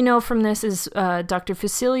 And what we know from this is Dr.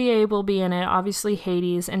 Facilier will be in it, obviously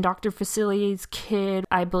Hades, and Dr. Facilier's kid,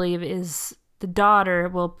 I believe, is the daughter,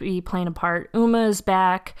 will be playing a part. Uma is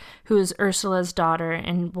back, who is Ursula's daughter,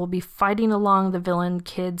 and will be fighting along the villain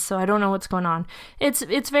kid, so I don't know what's going on.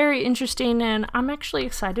 It's very interesting, and I'm actually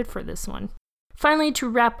excited for this one. Finally, to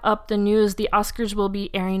wrap up the news, the Oscars will be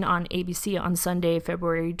airing on ABC on Sunday,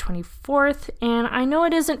 February 24th, and I know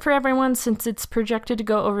it isn't for everyone since it's projected to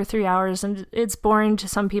go over 3 hours and it's boring to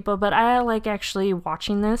some people, but I like actually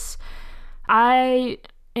watching this. I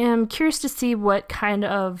am curious to see what kind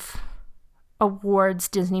of awards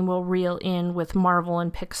Disney will reel in with Marvel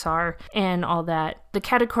and Pixar and all that. The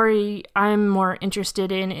category I'm more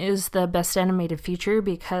interested in is the Best Animated Feature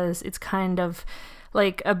because it's kind of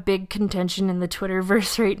like a big contention in the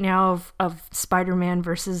Twitterverse right now of Spider-Man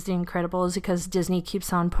versus The Incredibles because Disney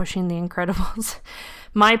keeps on pushing The Incredibles.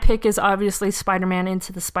 My pick is obviously Spider-Man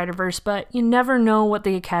Into the Spider-Verse, but you never know what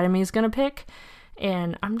the Academy is going to pick,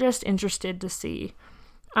 and I'm just interested to see.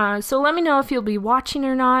 So let me know if you'll be watching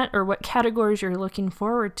or not, or what categories you're looking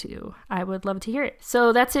forward to. I would love to hear it.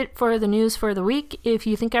 So that's it for the news for the week. If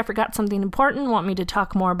you think I forgot something important, want me to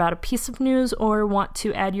talk more about a piece of news, or want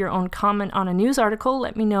to add your own comment on a news article,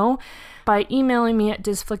 let me know by emailing me at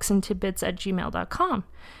disflixandtidbits@gmail.com.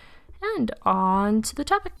 And on to the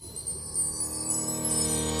topic.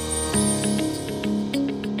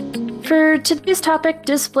 For today's topic,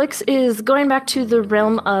 Disflix is going back to the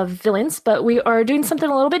realm of villains, but we are doing something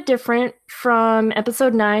a little bit different. From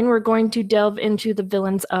episode 9, we're going to delve into the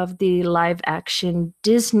villains of the live-action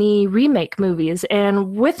Disney remake movies.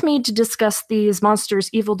 And with me to discuss these monsters,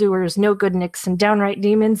 evildoers, no-good-nicks, and downright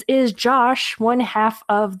demons is Josh, one half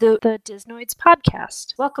of the Disnoids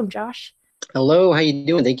podcast. Welcome, Josh. Hello, how you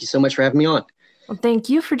doing? Thank you so much for having me on. Well, thank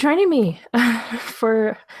you for joining me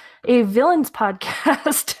for a villains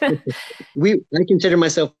podcast. I consider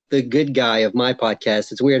myself the good guy of my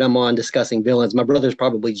podcast. It's weird I'm on discussing villains. My brother's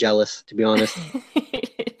probably jealous, to be honest.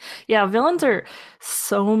 Yeah, villains are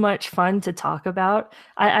so much fun to talk about.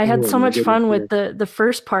 I had so much fun with the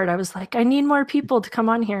first part. I was like, I need more people to come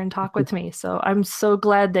on here and talk with me. So I'm so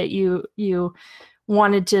glad that you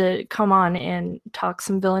wanted to come on and talk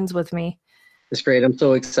some villains with me. It's great. I'm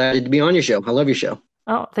so excited to be on your show. I love your show.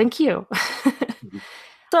 Oh, thank you.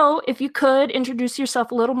 So if you could introduce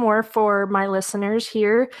yourself a little more for my listeners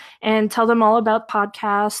here and tell them all about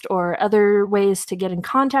podcast or other ways to get in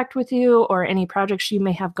contact with you or any projects you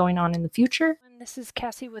may have going on in the future. This is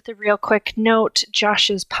Cassie with a real quick note.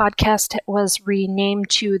 Josh's podcast was renamed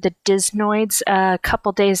to the Disnoids a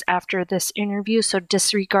couple days after this interview, so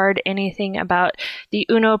disregard anything about the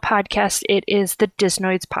Uno podcast. It is the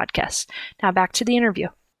Disnoids podcast. Now back to the interview.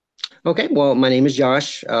 Okay, well, my name is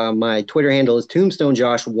Josh. My Twitter handle is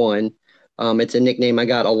TombstoneJosh1. It's a nickname I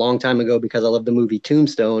got a long time ago because I love the movie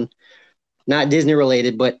Tombstone. Not Disney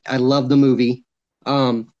related, but I love the movie.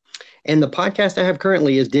 And the podcast I have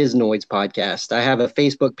currently is Disnoids Podcast. I have a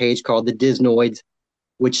Facebook page called The Disnoids,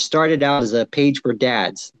 which started out as a page for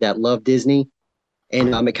dads that love Disney.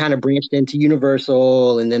 And it kind of branched into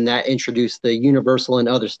Universal, and then that introduced the Universal and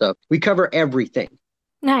other stuff. We cover everything.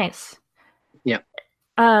 Nice. Yeah.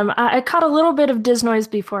 I caught a little bit of Disnoids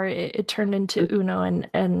before it turned into Uno,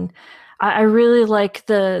 and I really like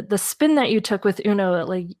the spin that you took with Uno,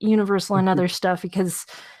 like Universal and other stuff,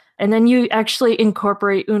 and then you actually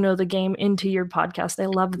incorporate Uno the game into your podcast. I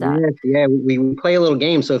love that. Yeah, we play a little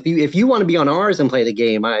game. So if you want to be on ours and play the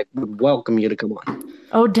game, I would welcome you to come on.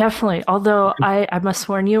 Oh, definitely. Although I must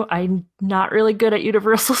warn you, I'm not really good at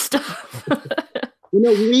Universal stuff.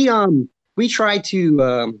 We try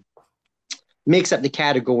to mix up the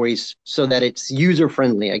categories so that it's user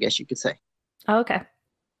friendly, I guess you could say. Okay.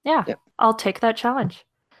 Yeah. I'll take that challenge.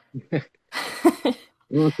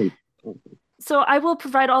 Awesome. So I will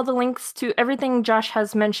provide all the links to everything Josh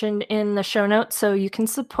has mentioned in the show notes so you can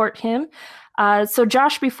support him. So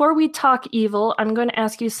Josh, before we talk evil, I'm going to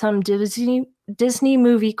ask you some Disney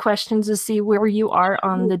movie questions to see where you are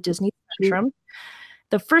on the Disney spectrum.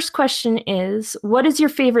 The first question is, what is your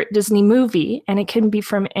favorite Disney movie? And it can be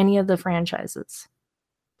from any of the franchises.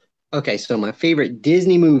 Okay, so my favorite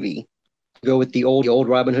Disney movie, go with the old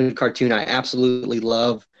Robin Hood cartoon I absolutely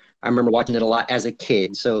love. I remember watching it a lot as a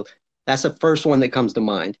kid. So that's the first one that comes to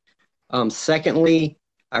mind. Secondly,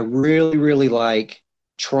 I really, really like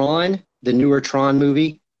Tron, the newer Tron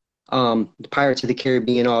movie, the Pirates of the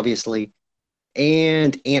Caribbean, obviously,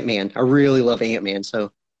 and Ant-Man. I really love Ant-Man.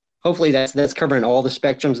 So hopefully that's covering all the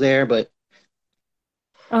spectrums there. But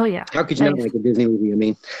oh yeah, how could you not like a Disney movie? I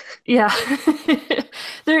mean, yeah.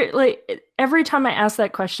 They're like, every time I ask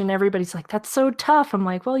that question, everybody's like, that's so tough. I'm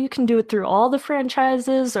like, well, you can do it through all the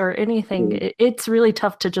franchises or anything. It's really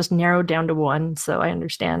tough to just narrow down to one. So I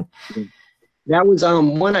understand. That was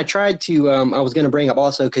one I tried to, I was going to bring up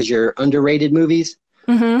also because you're underrated movies.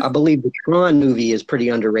 Mm-hmm. I believe the Tron movie is pretty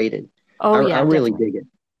underrated. Oh, I really dig it.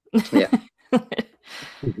 Yeah.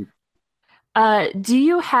 Do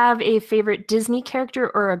you have a favorite Disney character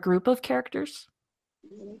or a group of characters?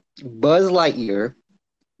 Buzz Lightyear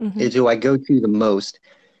Hmm. is who I go to the most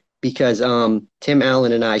because Tim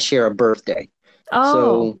Allen and I share a birthday.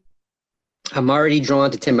 Oh, So I'm already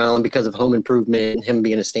drawn to Tim Allen because of Home Improvement and him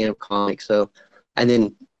being a stand-up comic. So, and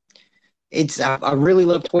then I really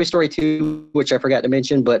love Toy Story 2, which I forgot to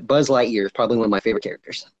mention, but Buzz Lightyear is probably one of my favorite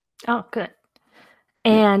characters. oh, good.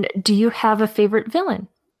 And do you have a favorite villain?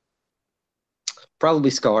 Probably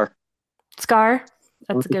Scar. Scar?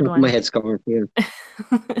 That's Off a the good top of my one. head, Scar. Yeah.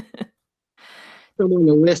 Some on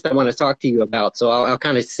the list I want to talk to you about, so I'll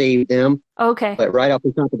kind of save them. Okay. But right off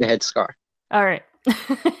the top of the head, Scar. All right.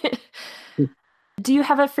 Do you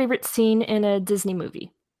have a favorite scene in a Disney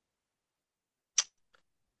movie?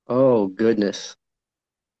 Oh goodness.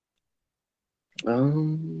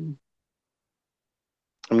 Um,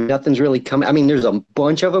 I mean, nothing's really coming. I mean, there's a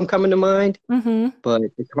bunch of them coming to mind, Mm-hmm. but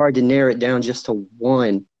it's hard to narrow it down just to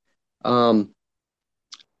one. Um,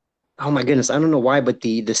 oh my goodness, I don't know why, but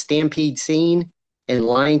the Stampede scene in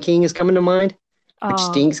Lion King is coming to mind, which Oh,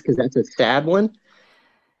 stinks because that's a sad one.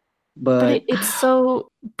 but But it's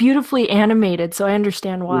so beautifully animated, so I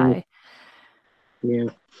understand yeah, why. yeah.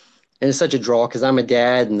 And it's such a draw because I'm a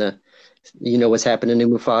dad, and what's happening to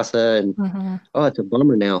Mufasa, and Mm-hmm. oh, it's a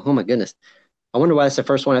bummer now. Oh my goodness, I wonder why that's the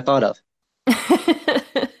first one I thought of.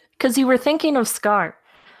 Because you were thinking of Scar.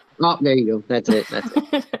 Oh, there you go. That's it. That's it.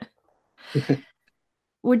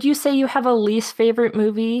 Would you say you have a least favorite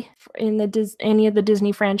movie in any of the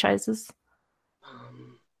Disney franchises?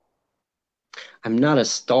 Um, I'm not a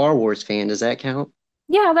Star Wars fan. Does that count?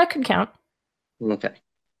 Yeah, that could count. Okay.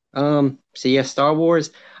 So yeah, Star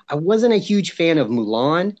Wars. I wasn't a huge fan of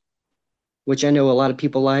Mulan, which I know a lot of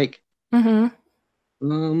people like. Mm-hmm.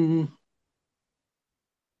 Um,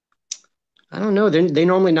 I don't know. They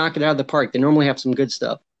normally knock it out of the park. They normally have some good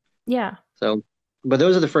stuff. Yeah. So, but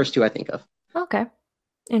those are the first two I think of. Okay.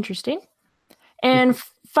 Interesting. And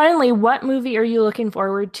finally, what movie are you looking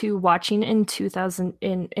forward to watching in 2000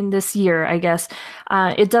 in this year, I guess?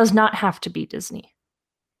 It does not have to be Disney.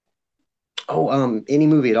 Oh, any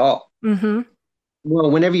movie at all. Mm-hmm.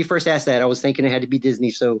 Well, whenever you first asked that, I was thinking it had to be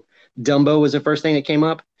Disney. So Dumbo was the first thing that came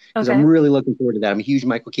up because I'm Okay. really looking forward to that. I'm a huge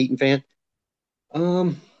Michael Keaton fan.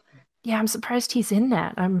 Um, Yeah, I'm surprised he's in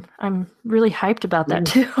that. I'm really hyped about that yeah,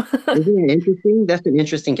 too. isn't it interesting? That's an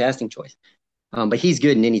interesting casting choice. But he's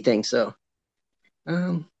good in anything. So,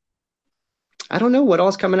 um, I don't know what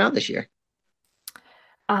all's coming out this year.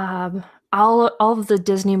 Um, all of the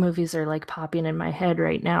Disney movies are like popping in my head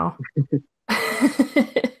right now.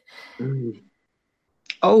 Mm.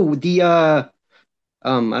 Oh,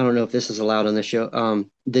 I don't know if this is allowed on the show.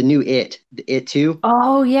 The new the It 2.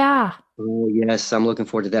 Oh yeah, Oh yes, I'm looking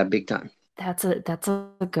forward to that big time. that's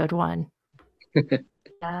a good one.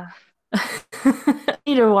 Yeah. I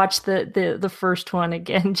need to watch the first one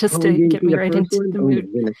again just Oh, you to didn't get see me the right first into one? the Oh my mood.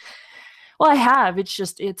 goodness. Well, I have.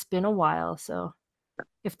 It's been a while, so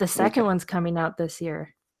if the second Okay. one's coming out this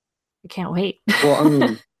year, I can't wait.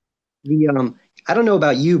 Well, the I don't know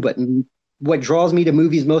about you, but what draws me to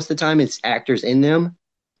movies most of the time is actors in them.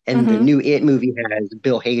 And the Hmm. new It movie has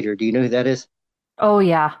Bill Hader. Do you know who that is? Oh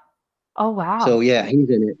yeah. Oh So wow. yeah, he's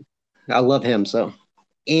in it. I love him so.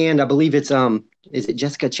 And I believe it's is it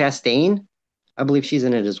Jessica Chastain? I believe she's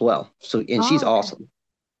in it as well. So and she's Oh, okay. awesome.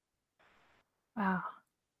 Wow.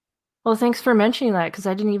 Well, thanks for mentioning that because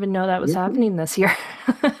I didn't even know that was Yeah. happening this year.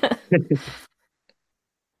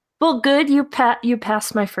 Well, good. You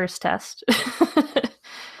passed my first test.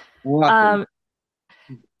 Awesome. Um,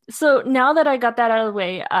 so now that I got that out of the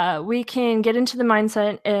way, we can get into the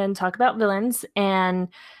mindset and talk about villains. And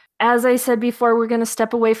as I said before, we're going to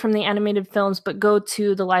step away from the animated films, but go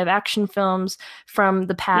to the live action films from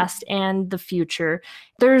the past and the future.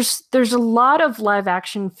 There's a lot of live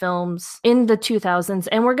action films in the 2000s,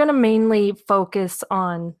 and we're going to mainly focus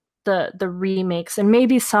on the remakes and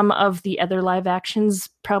maybe some of the other live actions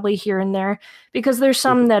probably here and there because there's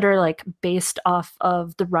some that are like based off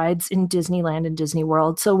of the rides in Disneyland and Disney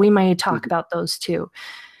World. So we may talk about those too.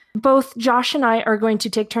 Both Josh and I are going to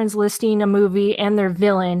take turns listing a movie and their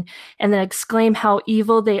villain and then exclaim how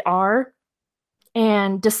evil they are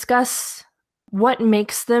and discuss what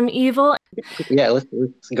makes them evil. Yeah, let's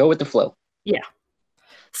go with the flow. Yeah.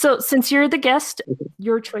 So since you're the guest, Okay.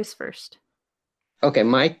 your choice first. Okay,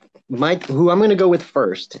 my who I'm gonna go with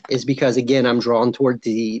first is because again I'm drawn toward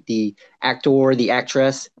the actor, the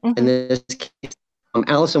actress, in Mhm. this case,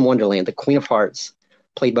 Alice in Wonderland, the Queen of Hearts,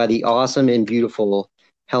 played by the awesome and beautiful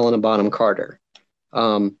Helena Bonham Carter.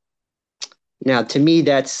 Um, Now to me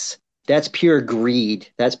that's pure greed.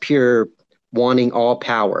 That's pure wanting all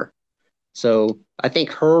power. So I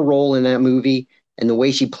think her role in that movie and the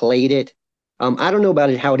way she played it, I don't know about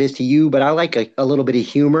it how it is to you, but I like a little bit of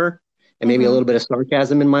humor and maybe a little bit of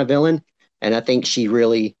sarcasm in my villain. And I think she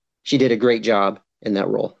did a great job in that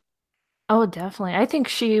role. Oh, definitely. I think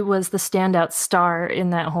she was the standout star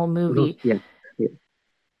in that whole movie. Yeah. Yeah.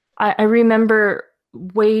 I remember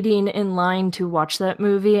waiting in line to watch that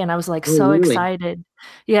movie, and I was like so really? excited.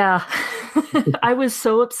 Yeah. I was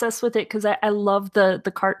so obsessed with it because I love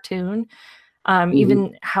the cartoon,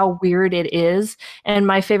 even how weird it is. And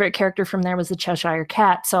my favorite character from there was the Cheshire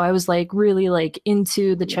Cat. So I was like really like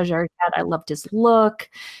into the Cheshire Cat. I loved his look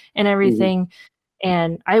and everything.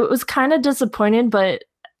 And I was kind of disappointed, but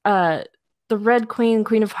the Red Queen,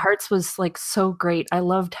 Queen of Hearts, was like so great. I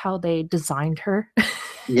loved how they designed her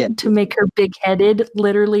to make her big-headed,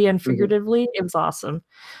 literally and figuratively. It was awesome.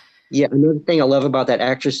 Yeah, another thing I love about that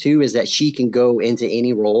actress too is that she can go into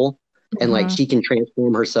any role and like she can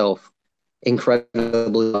transform herself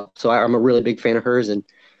incredibly well. So I'm a really big fan of hers, and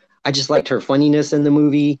I just liked her funniness in the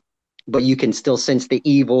movie, but you can still sense the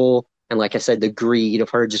evil and, like I said, the greed of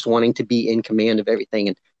her just wanting to be in command of everything.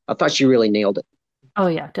 And I thought she really nailed it. Oh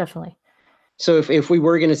yeah, definitely. So if we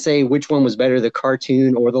were going to say which one was better, the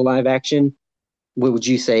cartoon or the live action, what would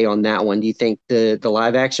you say on that one? Do you think the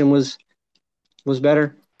live action was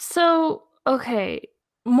better? So, okay,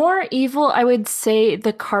 more evil, I would say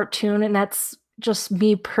the cartoon, and that's just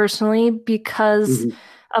me personally because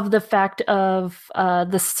of the fact of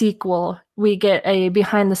the sequel. We get a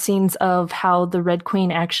behind the scenes of how the Red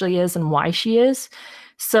Queen actually is and why she is.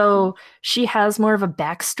 So she has more of a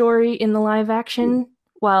backstory in the live action,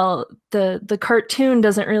 while the cartoon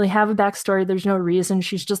doesn't really have a backstory. There's no reason.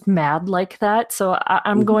 She's just mad like that. So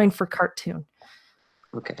I'm going for cartoon.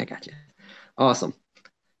 Okay, I got you. Awesome.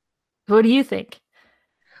 What do you think?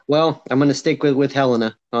 Well, I'm going to stick with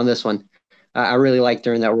Helena on this one. I really liked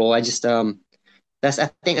her in that role. I just I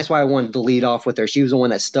think that's why I wanted to lead off with her. She was the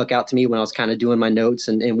one that stuck out to me when I was kind of doing my notes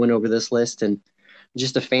and went over this list, and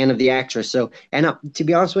just a fan of the actress. So, and to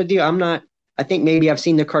be honest with you, I think maybe I've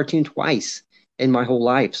seen the cartoon twice in my whole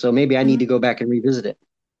life. So maybe I need to go back and revisit it.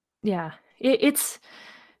 Yeah, it's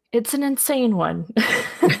an insane one.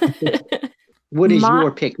 What is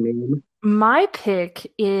your pick, ma'am? My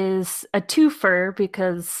pick is a twofer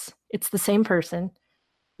because it's the same person.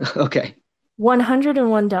 Okay.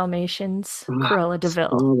 101 Dalmatians, Cruella de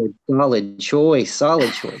Vil.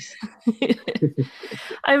 Solid choice.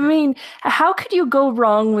 I mean, how could you go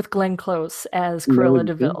wrong with Glenn Close as Cruella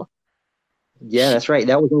de Vil? Yeah, that's right.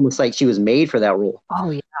 That was almost like she was made for that role.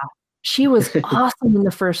 Oh, yeah. She was awesome in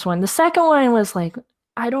the first one. The second one was like,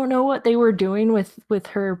 I don't know what they were doing with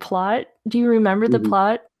her plot. Do you remember the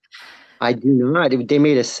plot? I do not. They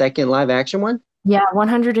made a second live action one? Yeah,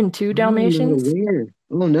 102 Dalmatians.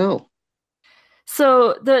 Oh, no.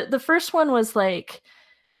 So the first one was like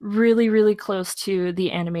really, really close to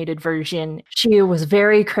the animated version. She was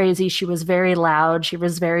very crazy. She was very loud. She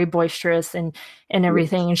was very boisterous and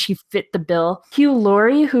everything. And she fit the bill. Hugh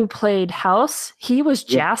Laurie, who played House, he was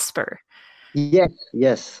Jasper.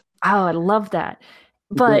 Yes. Oh, I love that.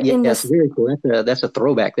 But in this, very cool. That's a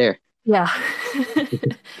throwback there. Yeah.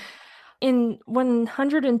 In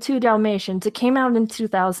 102 Dalmatians, it came out in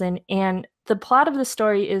 2000, and the plot of the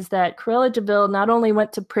story is that Cruella de Vil not only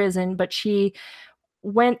went to prison, but she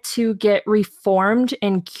went to get reformed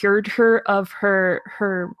and cured her of her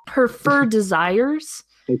fur desires.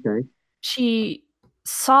 Okay. She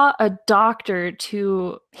saw a doctor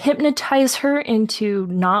to hypnotize her into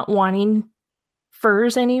not wanting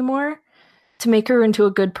furs anymore, to make her into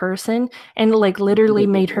a good person, and like literally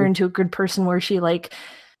made her into a good person where she like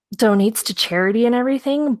donates to charity and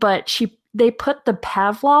everything, but they put the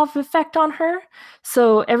Pavlov effect on her.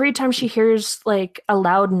 So every time she hears like a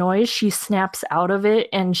loud noise, she snaps out of it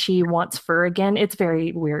and she wants fur again. It's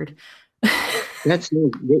very weird.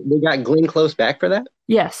 They got Glenn Close back for that?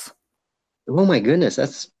 Yes. Oh my goodness.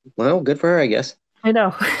 Good for her, I guess. I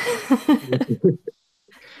know.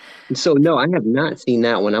 So no, I have not seen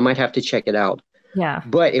that one. I might have to check it out. Yeah.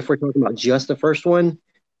 But if we're talking about just the first one,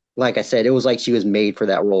 like I said, it was like she was made for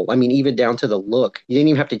that role. I mean, even down to the look. You didn't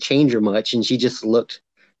even have to change her much, and she just looked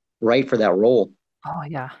right for that role. Oh,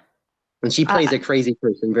 yeah. And she plays a crazy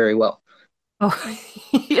person very well. Oh,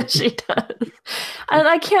 yes, she does. And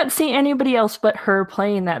I can't see anybody else but her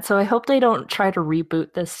playing that, so I hope they don't try to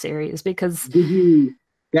reboot this series because...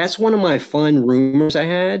 That's one of my fun rumors I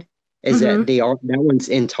had, is that that one's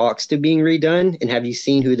in talks to being redone. And have you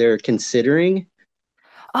seen who they're considering?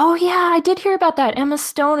 Oh, yeah, I did hear about that. Emma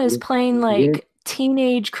Stone is playing like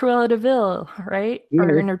teenage Cruella de Vil, right? Yeah,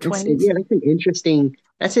 or in her 20s. Yeah,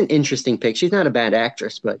 that's an interesting pick. She's not a bad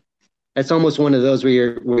actress, but That's almost one of those where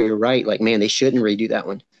you're right. Like, man, they shouldn't redo that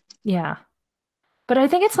one. Yeah. But I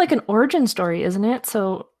think it's like an origin story, isn't it?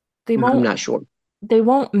 So they I'm won't not sure.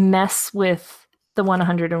 mess with the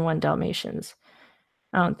 101 Dalmatians.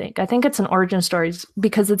 I don't think. I think it's an origin story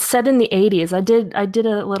because it's set in the 80s. I did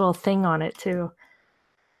a little thing on it too.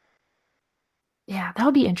 Yeah, that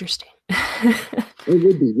would be interesting. It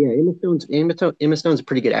would be, yeah. Emma Stone's a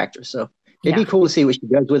pretty good actress, so it'd Yeah. be cool to see what she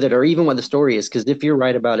does with it, or even what the story is. Because if you're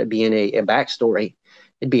right about it being a backstory,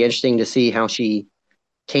 it'd be interesting to see how she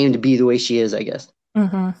came to be the way she is, I guess.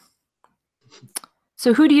 Mm-hmm.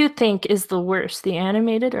 So who do you think is the worst, the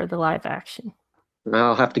animated or the live action?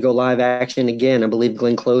 I'll have to go live action again. I believe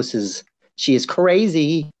Glenn Close she is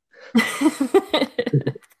crazy.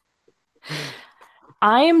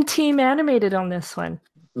 I am team animated on this one.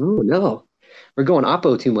 Oh no, we're going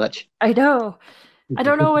Oppo too much. I know. I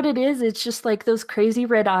don't know what it is. It's just like those crazy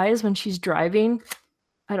red eyes when she's driving.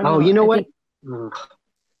 I don't know. Oh, you know I what? think-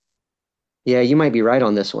 Yeah, you might be right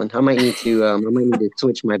on this one. I might need to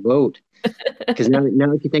switch my vote because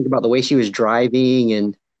now if you think about the way she was driving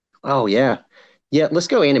and oh yeah, let's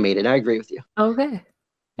go animated. I agree with you. Okay.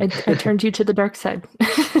 I turned you to the dark side.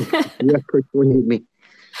 You have persuaded me.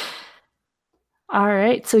 All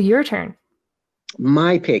right. So your turn.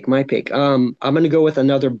 My pick. I'm gonna go with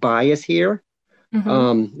another bias here.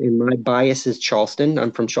 Mhm. And my bias is Charleston.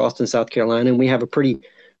 I'm from Charleston, South Carolina, and we have a pretty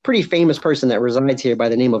famous person that resides here by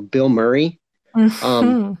the name of Bill Murray.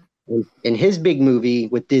 Mhm. And his big movie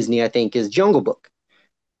with Disney, I think, is Jungle Book.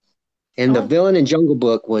 And the Oh. villain in Jungle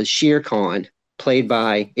Book was Shere Khan, played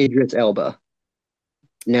by Idris Elba.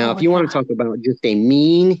 Now, Oh, if you want yeah. to talk about just a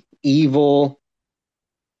mean, evil,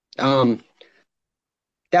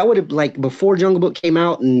 that would have like before Jungle Book came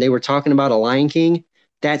out and they were talking about a Lion King,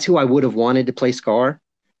 that's who I would have wanted to play Scar.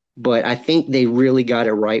 But I think they really got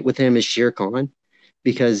it right with him as Shere Khan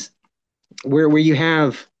because where you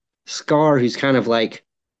have Scar, who's kind of like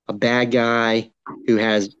a bad guy who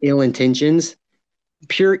has ill intentions,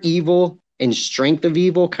 pure evil and strength of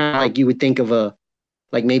evil, kind of like you would think of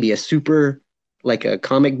maybe a super, like a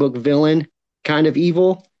comic book villain kind of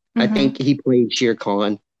evil. I Mhm. think he played Shere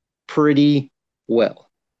Khan pretty well,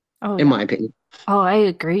 Oh, in yeah. my opinion. Oh, I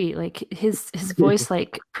agree. Like his voice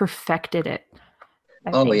like perfected it,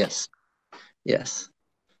 I Oh think. yes.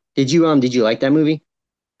 Did you like that movie?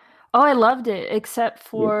 Oh, I loved it, except Yeah.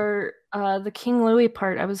 for the King Louis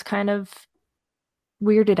part. I was kind of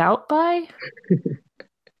weirded out by.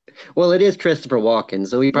 Well, it is Christopher Walken,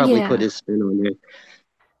 so he probably put Yeah. his spin on there.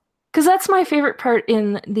 Because that's my favorite part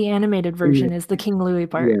in the animated version is the King Louis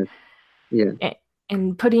part. Yeah, yeah.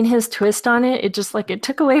 And putting his twist on it, it just like it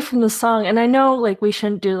took away from the song. And I know like we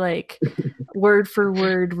shouldn't do like word for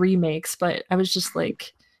word remakes, but I was just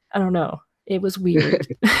like, I don't know. It was weird.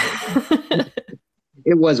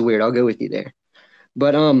 It was weird. I'll go with you there.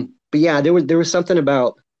 But yeah, there was something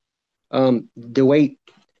about the way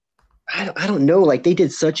I don't know, like they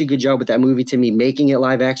did such a good job with that movie to me, making it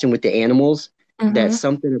live action with the animals. That Mhm.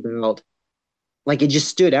 something about like it just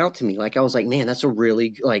stood out to me. Like I was like, man, that's a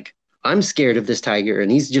really like I'm scared of this tiger,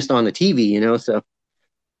 and he's just on the TV, So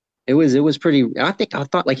it was pretty. I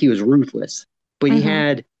thought like he was ruthless, but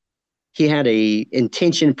Mhm. he had a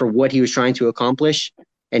intention for what he was trying to accomplish,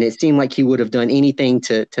 and it seemed like he would have done anything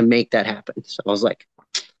to make that happen. So I was like,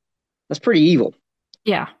 that's pretty evil.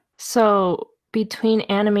 Yeah. So between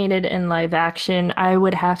animated and live action, I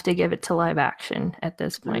would have to give it to live action at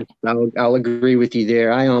this point. I'll agree with you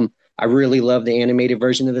there. I really love the animated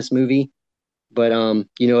version of this movie, but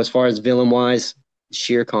as far as villain wise,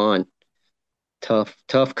 Shere Khan, tough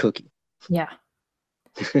cookie. Yeah.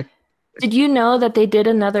 Did you know that they did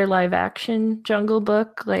another live action Jungle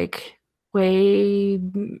Book like way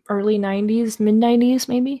early 90s, mid 90s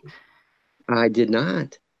maybe? I did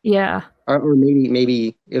not, Yeah. or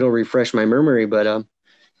maybe it'll refresh my memory, but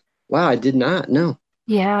wow, I did not. No.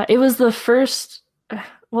 Yeah, it was the first,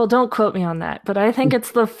 well, don't quote me on that, but I think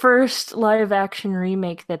it's the first live action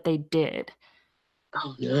remake that they did.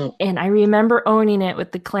 Oh no. And I remember owning it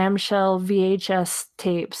with the clamshell VHS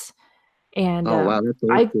tapes. And Oh wow, that's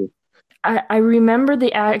old I school. I remember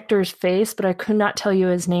the actor's face, but I could not tell you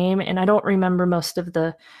his name, and I don't remember most of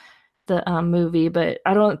the movie. But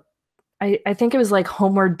I think it was like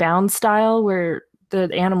Homeward Bound style, where the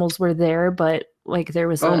animals were there, but like there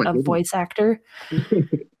was Oh my a goodness. voice actor.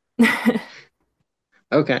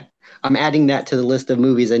 Okay, I'm adding that to the list of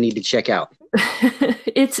movies I need to check out.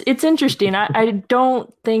 It's interesting. I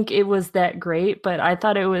don't think it was that great, but I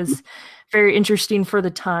thought it was very interesting for the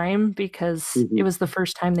time because it was the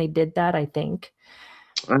first time they did that, I think.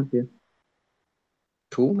 I feel.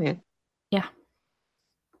 Cool, man. Yeah.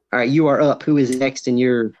 All right, you are up. Who is next in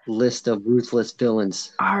your list of ruthless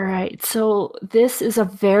villains? All right, so this is a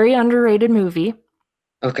very underrated movie.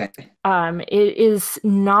 Okay. It is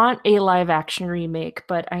not a live action remake,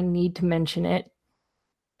 but I need to mention it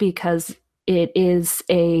because it is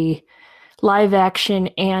a live action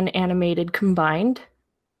and animated combined.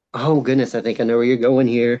 Oh goodness, I think I know where you're going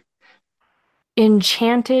here.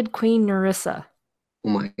 Enchanted Queen Nerissa. Oh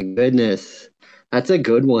my goodness, that's a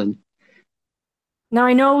good one. Now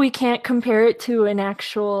I know we can't compare it to an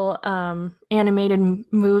actual animated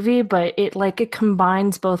movie, but it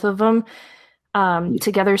combines both of them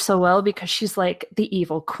together so well because she's like the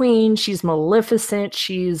evil queen, she's Maleficent,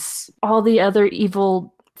 she's all the other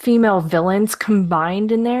evil female villains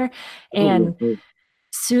combined in there, and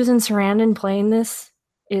Susan Sarandon playing this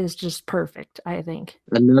is just perfect, I think.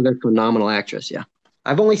 Another phenomenal actress, yeah.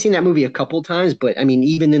 I've only seen that movie a couple times, but I mean,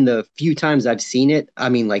 even in the few times I've seen it, I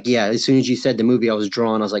mean, like, yeah, as soon as you said the movie, I was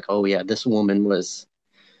drawn. I was like, oh yeah, this woman was,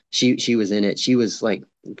 she was in it. She was like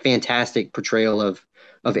fantastic portrayal of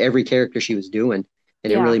every character she was doing,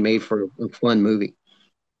 and it Yeah. really made for a fun movie.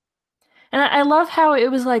 And I love how it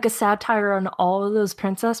was like a satire on all of those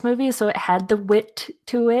princess movies, so it had the wit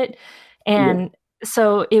to it, and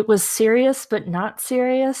so it was serious but not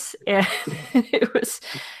serious, and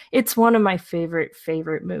it's one of my favorite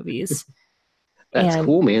movies. That's And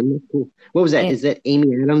cool, man. That's cool. What was that? and Is that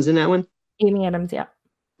Amy Adams in that one? Amy Adams, yeah.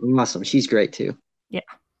 Awesome. She's great too. Yeah.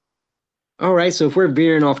 All right. So if we're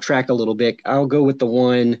veering off track a little bit, I'll go with the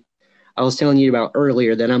one I was telling you about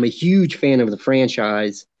earlier that I'm a huge fan of the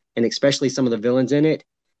franchise and especially some of the villains in it.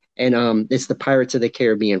 And it's the Pirates of the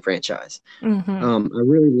Caribbean franchise. Hmm. I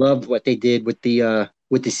really loved what they did with the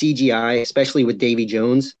CGI, especially with Davy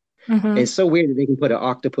Jones. Hmm. And it's so weird that they can put an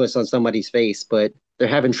octopus on somebody's face, but they're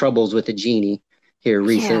having troubles with the genie here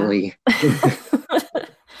recently.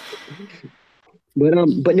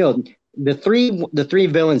 But no, the three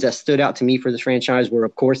villains that stood out to me for this franchise were,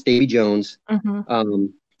 of course, Davy Jones, Hmm.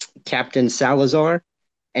 Captain Salazar,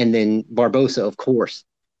 and then Barbossa, of course.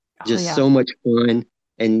 Just so much fun,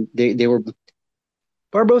 and they were.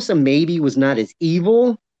 Barbossa maybe was not as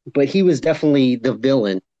evil, but he was definitely the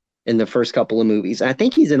villain in the first couple of movies. I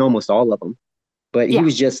think he's in almost all of them, but he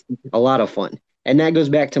was just a lot of fun, and that goes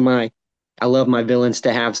back to I love my villains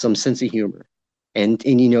to have some sense of humor, and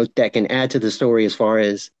you know that can add to the story as far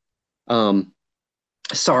as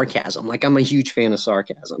sarcasm. Like I'm a huge fan of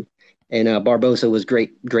sarcasm, and Barbossa was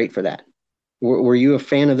great for that. Were you a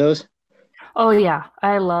fan of those? Oh yeah,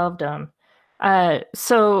 I loved them.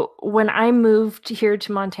 So when I moved here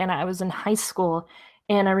to Montana, I was in high school,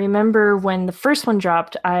 and I remember when the first one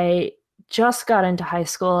dropped, I just got into high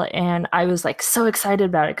school, and I was like so excited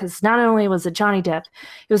about it because not only was it Johnny Depp,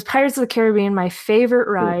 it was Pirates of the Caribbean, my favorite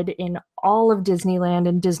ride in all of Disneyland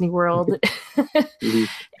and Disney World.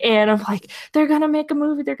 And I'm like, they're gonna make a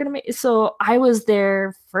movie, they're gonna make. So I was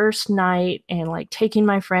there first night and like taking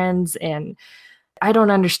my friends, and I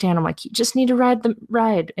don't understand. I'm like, you just need to ride the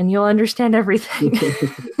ride and you'll understand everything.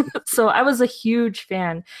 So I was a huge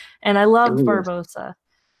fan, and I loved Barbossa.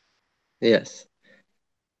 Yes.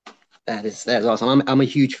 That is awesome. I'm a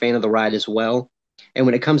huge fan of the ride as well. And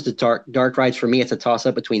when it comes to dark rides, for me, it's a toss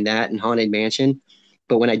up between that and Haunted Mansion.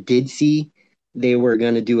 But when I did see they were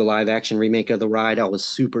going to do a live action remake of the ride, I was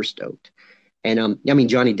super stoked. And I mean,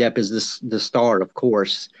 Johnny Depp is the star, of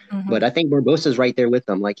course, but I think Barbossa's right there with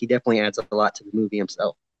them. Like he definitely adds a lot to the movie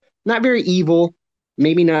himself. Not very evil,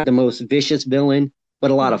 maybe not the most vicious villain,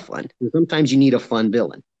 but a lot of fun. And sometimes you need a fun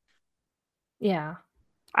villain. Yeah.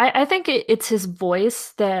 I think it's his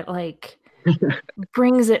voice that like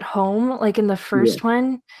brings it home. Like in the first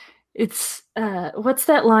one, it's what's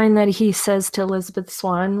that line that he says to Elizabeth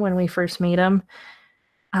Swann when we first meet him?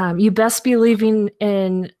 You best be leaving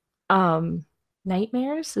in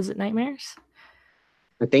nightmares. Is it nightmares?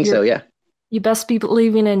 I think so, yeah. You best be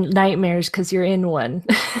believing in nightmares because you're in one.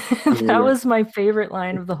 That was my favorite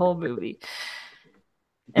line of the whole movie.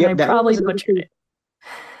 And I probably butchered it.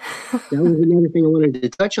 That was another thing I wanted to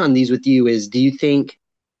touch on these with you is, do you think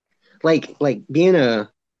like being a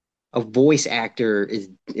voice actor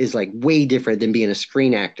is like way different than being a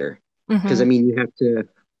screen actor? Because I mean, you have to,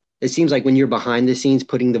 it seems like when you're behind the scenes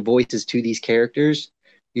putting the voices to these characters,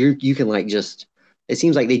 you can like just, it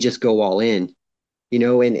seems like they just go all in, you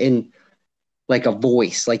know, and like a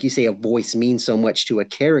voice, like you say, a voice means so much to a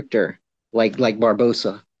character like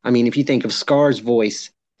Barbossa. I mean, if you think of Scar's voice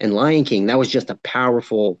in Lion King, that was just a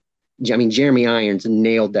powerful, I mean, Jeremy Irons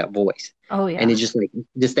nailed that voice. Oh yeah. And it just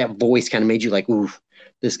that voice kind of made you like, ooh,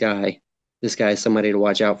 this guy is somebody to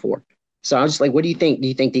watch out for. So I was just like, what do you think? Do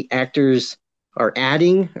you think the actors are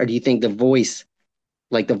adding, or do you think the voice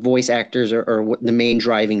like the voice actors are what the main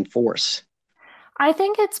driving force? I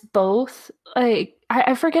think it's both. Like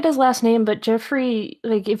I forget his last name, but Jeffrey,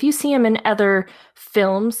 like if you see him in other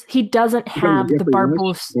films, he doesn't have the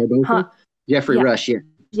Barbosa. Huh? Jeffrey Yeah. Rush, yeah.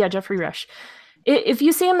 Yeah, Jeffrey Rush. If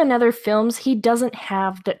you see him in other films, he doesn't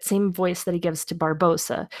have that same voice that he gives to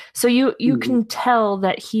Barbosa. So you can tell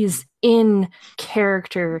that he's in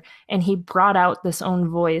character and he brought out this own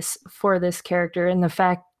voice for this character. And the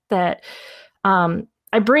fact that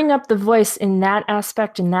I bring up the voice in that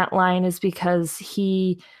aspect, in that line, is because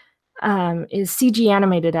he is CG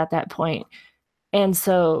animated at that point. And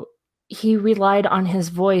so he relied on his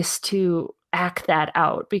voice to act that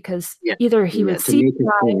out, because either he was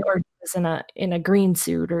CGI or he was in a green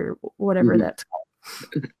suit or whatever that's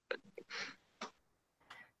called.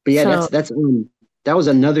 But yeah, that was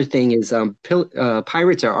another thing is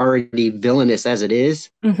pirates are already villainous as it is.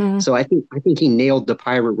 So I think he nailed the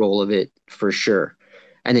pirate role of it for sure.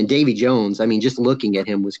 And then Davy Jones, I mean, just looking at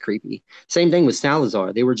him was creepy. Same thing with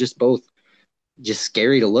Salazar. They were just both just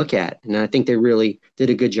scary to look at. And I think they really did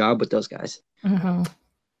a good job with those guys.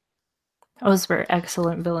 Those were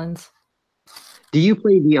excellent villains. Do you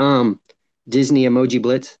play the Disney Emoji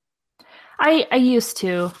Blitz? I used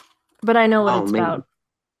to, but I know what it's about.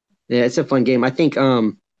 Yeah, it's a fun game. I think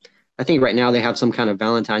right now they have some kind of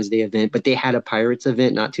Valentine's Day event, but they had a Pirates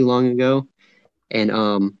event not too long ago.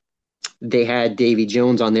 And they had Davy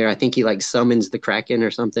Jones on there. I think he like summons the Kraken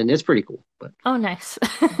or something. It's pretty cool. But oh, nice.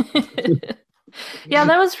 Yeah,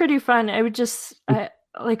 that was pretty fun. I would just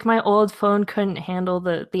like my old phone couldn't handle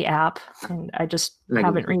the app, and I just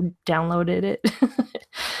haven't re-downloaded it.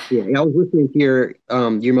 Yeah, I was listening to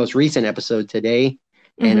your most recent episode today,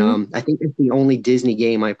 and I think that's the only Disney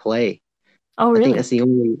game I play. Oh, really? I think that's the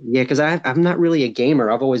only because I'm not really a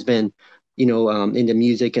gamer. I've always been, into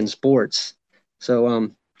music and sports.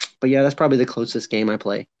 So but yeah, that's probably the closest game I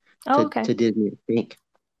play to Disney, I think.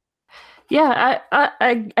 Yeah,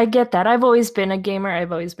 I get that. I've always been a gamer.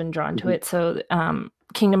 I've always been drawn to it. So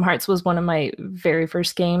Kingdom Hearts was one of my very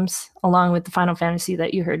first games, along with the Final Fantasy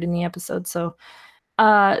that you heard in the episode. So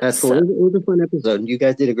that's cool. It was a fun episode. You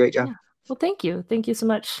guys did a great job. Yeah. Well, thank you. Thank you so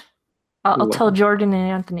much. I'll tell Jordan and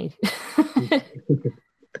Anthony.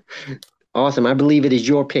 Awesome. I believe it is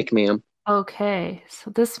your pick, ma'am. Okay,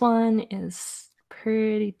 so this one is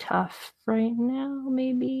pretty tough right now,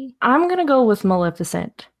 maybe. I'm going to go with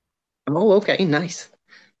Maleficent. Oh, okay, nice.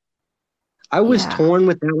 I was torn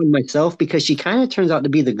with that one myself because she kind of turns out to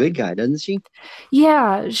be the good guy, doesn't she?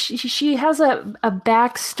 Yeah, she has a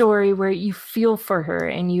backstory where you feel for her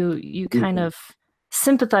and you kind of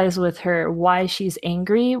sympathize with her why she's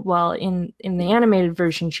angry, while in the animated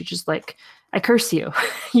version she's just like, I curse you.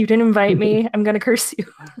 You didn't invite me. I'm going to curse you.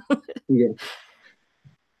 Yeah.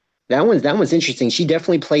 That one's interesting. She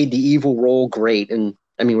definitely played the evil role great. And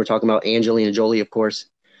I mean, we're talking about Angelina Jolie, of course.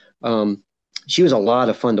 She was a lot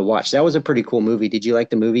of fun to watch. That was a pretty cool movie. Did you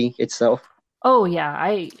like the movie itself? Oh yeah,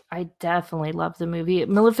 I definitely love the movie.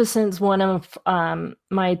 Maleficent's one of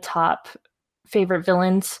my top favorite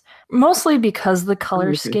villains, mostly because the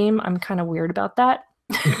color scheme. I'm kind of weird about that.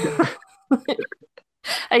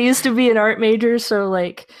 I used to be an art major, so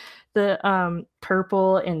like the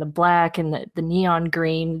purple and the black and the neon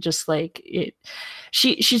green, just like it.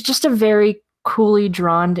 She's just a very coolly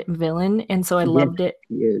drawn villain, and so I loved it.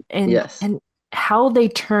 And how they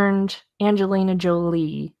turned Angelina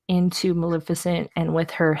Jolie into Maleficent, and with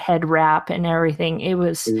her head wrap and everything, it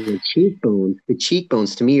was the cheekbones. The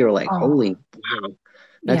cheekbones to me are like, holy wow,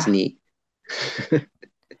 that's neat.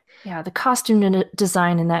 Yeah, the costume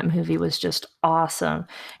design in that movie was just awesome.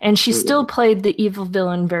 And she still played the evil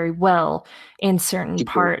villain very well in certain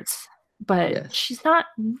parts. But she's not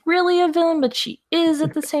really a villain, but she is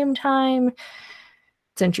at the same time.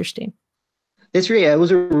 It's interesting. It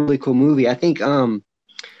was a really cool movie. I think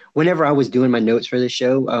whenever I was doing my notes for this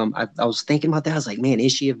show, I was thinking about that. I was like, man,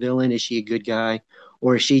 is she a villain? Is she a good guy?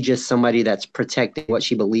 Or is she just somebody that's protecting what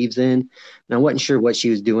she believes in? And I wasn't sure what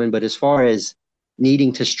she was doing. But as far as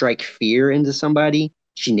needing to strike fear into somebody,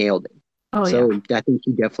 she nailed it. I think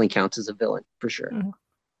she definitely counts as a villain for sure.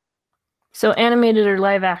 So animated or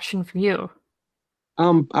live action for you?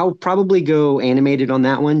 I'll probably go animated on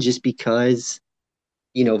that one, just because,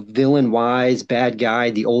 villain wise, bad guy,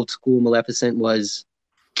 the old school Maleficent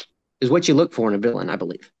is what you look for in a villain, I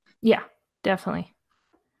believe. Yeah, definitely.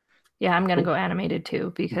 Yeah, I'm gonna go animated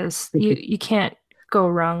too, because you can't go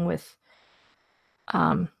wrong with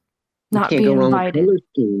not being invited. With the color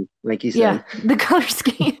scheme, like you said. Yeah, the color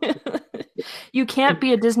scheme. You can't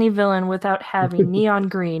be a Disney villain without having neon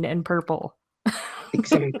green and purple.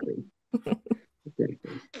 Exactly.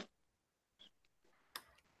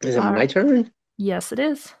 Is it my turn? Yes, it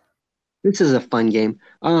is. This is a fun game.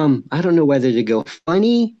 I don't know whether to go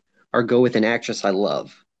funny or go with an actress I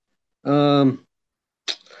love. Um,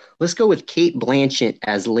 let's go with Kate Blanchett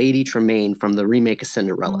as Lady Tremaine from the remake of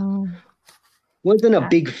Cinderella. Mm, Wasn't a I-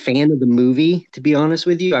 big fan of the movie, to be honest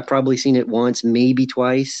with you. I probably seen it once, maybe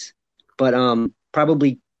twice, but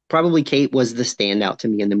probably Kate was the standout to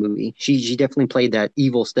me in the movie. She definitely played that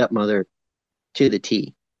evil stepmother to the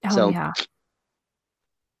T. oh So yeah,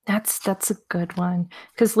 that's a good one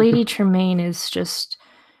because Lady Tremaine is just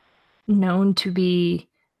known to be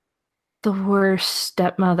the worst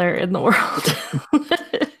stepmother in the world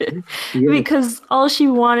yeah, because all she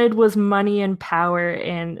wanted was money and power,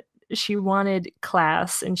 and she wanted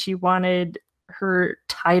class, and she wanted her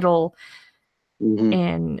title. mhm,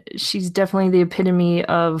 And she's definitely the epitome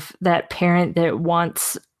of that parent that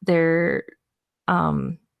wants their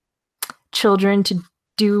um, children to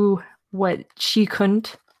do what she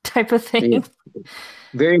couldn't, type of yeah. thing.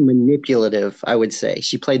 Very manipulative, I would say.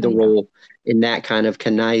 She played the Yeah. role in that kind of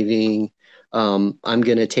conniving, I'm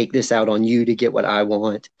gonna take this out on you to get what I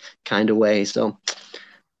want kind of way. So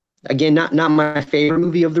again, not my favorite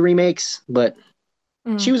movie of the remakes, but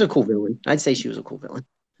she Mm, was a cool villain. I'd say she was a cool villain.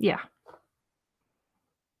 yeah,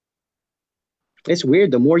 It's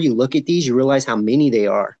weird. The more you look at these, you realize how many they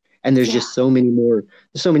are, and there's Yeah. just so many more.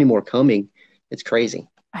 There's so many more coming. It's crazy.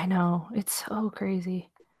 I know. It's so crazy.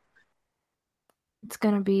 It's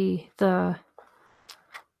gonna be the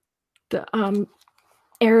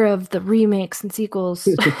era of the remakes and sequels.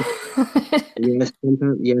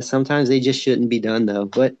 Sometimes they just shouldn't be done though.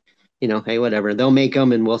 But hey, whatever. They'll make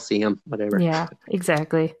them, and we'll see them. Whatever. Yeah,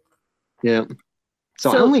 exactly. Yeah. So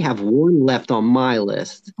I So only have one left on my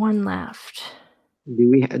list. one left. Do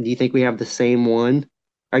you think we have the same one,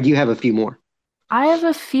 or do you have a few more? I have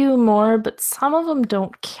a few more, but some of them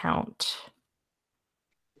don't count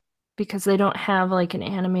because they don't have like an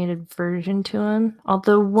animated version to them.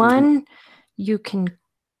 Although one you can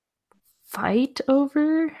fight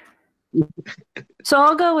over. So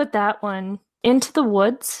I'll go with that one. Into the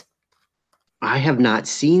Woods. I have not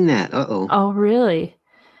seen that. Uh-oh. Oh, really?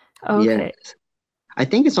 Okay. Yes. I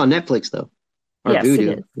think it's on Netflix though, or Yes, it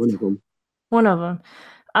Vudu. is. One of them. One of them.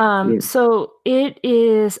 Yeah. So it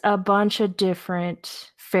is a bunch of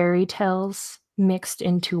different fairy tales mixed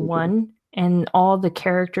into one, and all the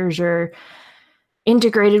characters are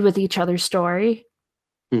integrated with each other's story.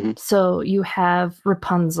 Mhm. So you have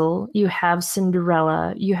Rapunzel, you have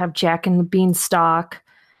Cinderella, you have Jack and the Beanstalk,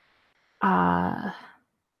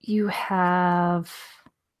 you have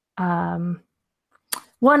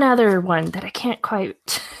one other one that I can't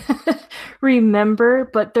quite remember,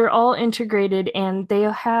 but they're all integrated and they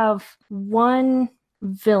have one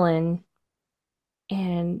villain.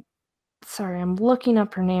 And sorry, I'm looking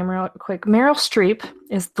up her name real quick. Meryl Streep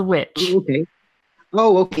is the witch. Oh, okay.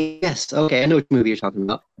 Oh, okay. Yes. Okay. I know which movie you're talking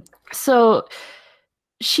about. So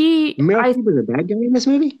Meryl Streep was a bad guy in this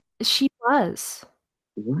movie? she was.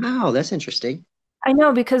 Wow, that's interesting. I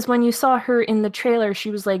know, because when you saw her in the trailer,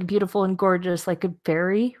 she was like beautiful and gorgeous, like a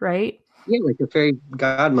fairy, right? Yeah, like a fairy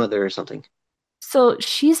godmother or something. So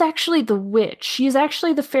she's actually the witch. She's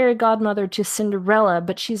actually the fairy godmother to Cinderella,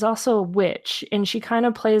 but she's also a witch. And she kind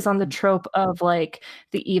of plays on the trope of like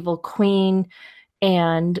the evil queen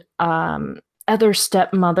and other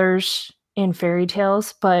stepmothers in fairy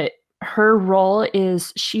tales. But her role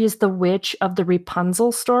is she is the witch of the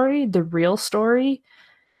Rapunzel story, the real story,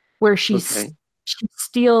 where she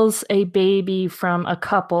steals a baby from a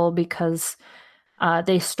couple because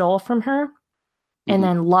they stole from her. And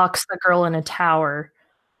then locks the girl in a tower.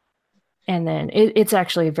 And then it's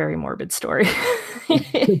actually a very morbid story.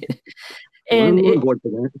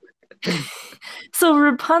 So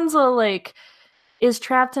Rapunzel like is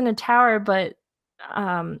trapped in a tower, but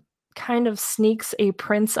kind of sneaks a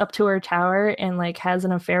prince up to her tower and like has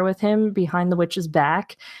an affair with him behind the witch's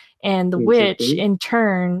back. And the witch, in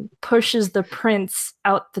turn, pushes the prince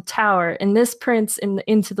out the tower. And this prince in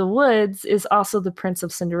Into the Woods is also the Prince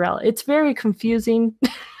of Cinderella. It's very confusing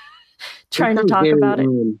trying to talk about it.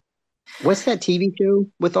 What's that TV show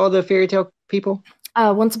with all the fairy tale people?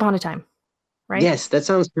 Once Upon a Time, right? Yes, that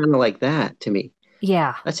sounds kind of like that to me.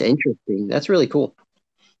 Yeah. That's interesting. That's really cool.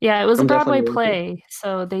 Yeah, it was a Broadway play,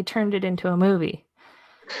 so they turned it into a movie.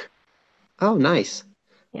 Oh, nice.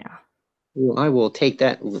 Yeah. Well, I will take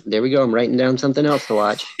that. There we go. I'm writing down something else to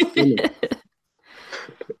watch.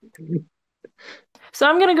 So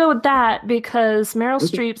I'm going to go with that because Meryl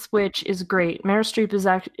Streep's witch is great. Meryl Streep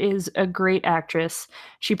is a great actress.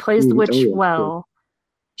 She plays the witch well.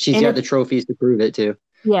 She's got the trophies to prove it too.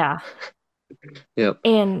 Yeah. Yep.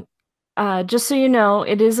 And just so you know,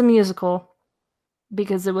 it is a musical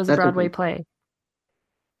because it was a Broadway play.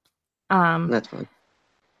 That's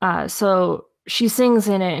fun. So she sings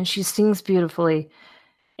in it and she sings beautifully.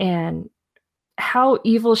 And how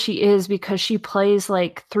evil she is because she plays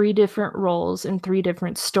like 3 different roles in 3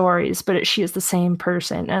 different stories, but she is the same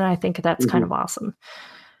person. And I think that's kind of awesome.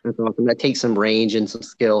 That's awesome. That takes some range and some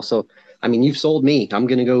skill. So, I mean, you've sold me. I'm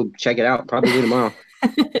going to go check it out probably tomorrow.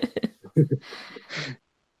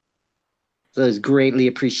 So it's greatly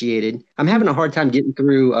appreciated. I'm having a hard time getting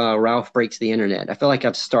through Ralph Breaks the Internet. I feel like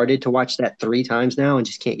I've started to watch that 3 times now and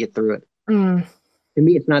just can't get through it. Mm. To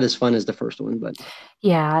me, it's not as fun as the first one, but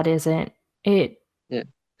Yeah, it isn't. It yeah.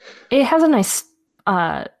 It has a nice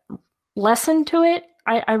lesson to it.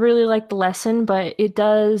 I really like the lesson, but it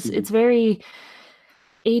does, it's very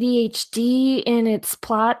ADHD in its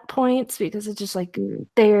plot points because it's just like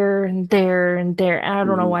there and there and there. And I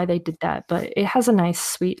don't know why they did that, but it has a nice,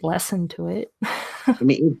 sweet lesson to it. I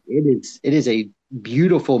mean, it is a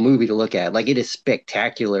beautiful movie to look at. Like, it is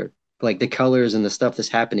spectacular, like the colors and the stuff that's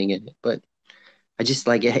happening in it. But I just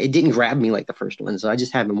like it didn't grab me like the first one, so I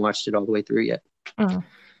just haven't watched it all the way through yet. Mm.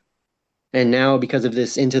 And now, because of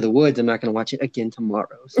this Into the Woods, I'm not going to watch it again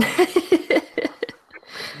tomorrow. So.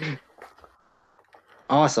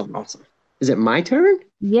 Awesome. Is it my turn?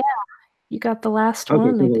 Yeah, you got the last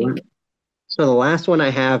one, I think. So the last one I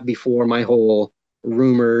have before my whole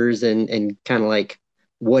rumors and kind of like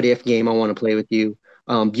what if game I want to play with you.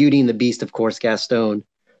 Beauty and the Beast, of course, Gaston,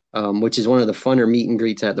 which is one of the funner meet and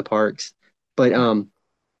greets at the parks. But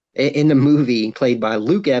in the movie, played by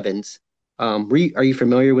Luke Evans. Are you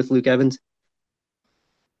familiar with Luke Evans?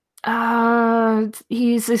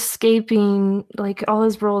 He's escaping, like all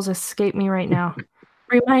his roles escape me right now.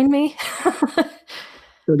 Remind me.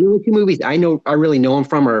 So the only 2 movies I really know him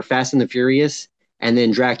from are Fast and the Furious and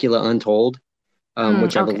then Dracula Untold,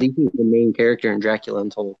 which I believe he's the main character in Dracula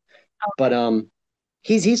Untold. Okay. But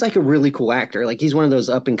he's like a really cool actor. Like, he's one of those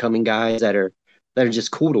up and coming guys that are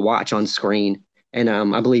just cool to watch on screen. And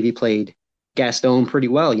I believe he played Gaston pretty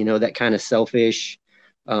well. You know, that kind of selfish,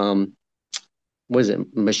 was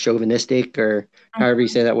it chauvinistic or however you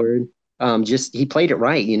say that word? Just he played it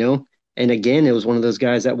right, you know. And again, it was one of those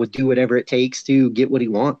guys that would do whatever it takes to get what he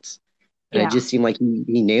wants. And it just seemed like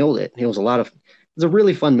he nailed it. It was a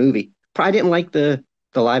really fun movie. Probably didn't like the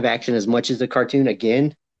live action as much as the cartoon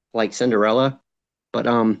again, like Cinderella. But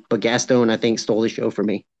Gaston, I think, stole the show for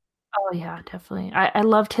me. Oh yeah, definitely. I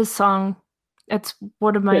loved his song. It's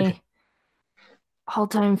one of my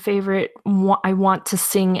all-time favorite I want to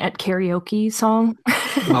sing at karaoke song.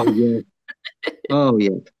 Oh yeah.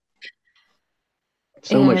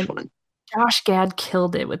 So much fun. Josh Gad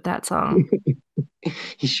killed it with that song.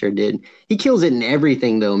 He sure did. He kills it in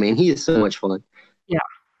everything, though, man. He is so much fun. Yeah.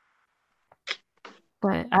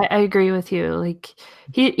 But I agree with you. Like,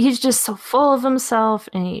 he's just so full of himself,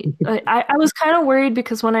 and I was kind of worried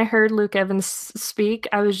because when I heard Luke Evans speak,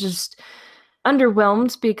 I was just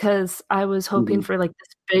underwhelmed because I was hoping for like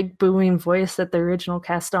this big booming voice that the original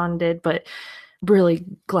Gaston did, but really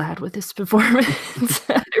glad with his performance.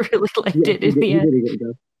 I really liked it in the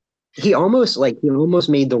end. He almost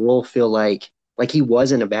made the role feel like he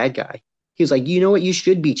wasn't a bad guy. He was like, you know what, you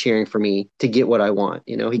should be cheering for me to get what I want.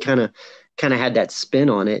 You know, he kind of had that spin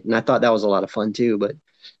on it, and I thought that was a lot of fun too. But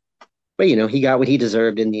you know, he got what he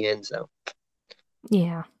deserved in the end. So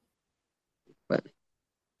yeah.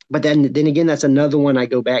 But then again, that's another one I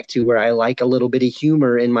go back to where I like a little bit of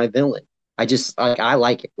humor in my villain. I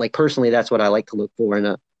like it. Like, personally, that's what I like to look for in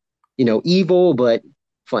a, you know, evil but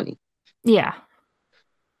funny. Yeah.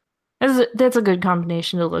 That's a good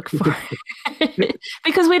combination to look for.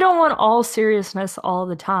 Because we don't want all seriousness all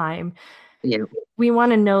the time. Yeah. We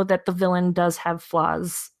want to know that the villain does have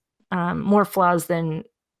flaws, more flaws than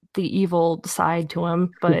the evil side to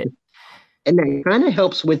him. But and that kind of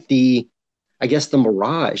helps with the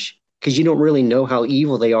mirage, because you don't really know how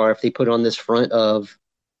evil they are if they put on this front of,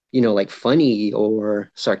 you know, like funny or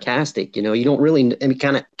sarcastic. You know, you don't really. And it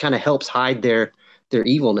kind of helps hide their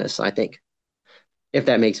evilness, I think. If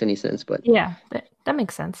that makes any sense, but yeah, that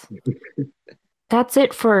makes sense. That's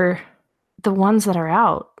it for the ones that are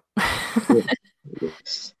out.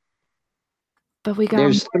 Yes. But we got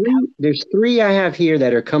there's 3 I have here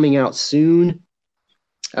that are coming out soon.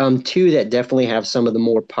 2 that definitely have some of the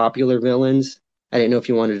more popular villains. I didn't know if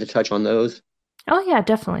you wanted to touch on those. Oh yeah,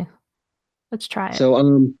 definitely. Let's try it.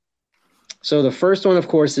 So the first one, of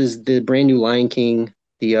course, is the brand new Lion King.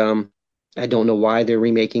 I don't know why they're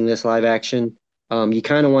remaking this live action. You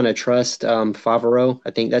kind of want to trust Favreau.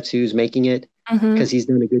 I think that's who's making it, because he's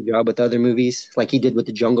done a good job with other movies, like he did with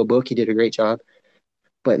The Jungle Book. He did a great job.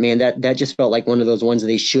 But man, that just felt like one of those ones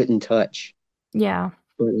they shouldn't touch. Yeah.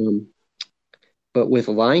 But with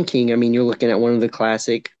Lion King, I mean, you're looking at one of the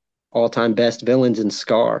classic all-time best villains in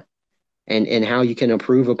Scar, and how you can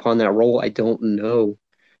improve upon that role, I don't know.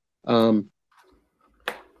 Um,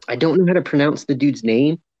 I don't know how to pronounce the dude's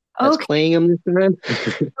name that's Okay, playing him this time.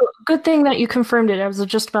 good thing that you confirmed it. I was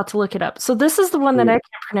just about to look it up. So this is the one that I can't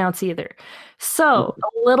pronounce either. So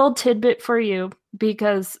a little tidbit for you,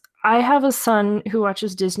 because I have a son who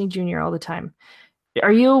watches Disney Junior all the time.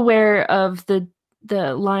 Are you aware of the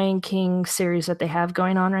Lion King series that they have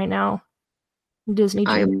going on right now? Disney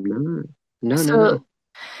I Junior. am not. No, So no.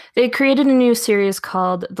 they created a new series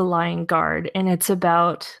called The Lion Guard, and it's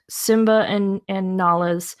about Simba and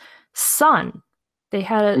Nala's son. They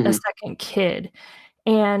had a Mhm. second kid,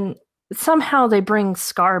 and somehow they bring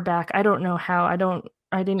Scar back. I don't know how. I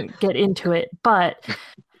didn't get into it, but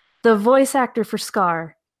the voice actor for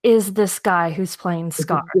Scar is this guy who's playing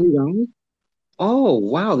Scar. Oh,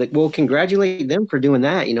 wow. Well, congratulate them for doing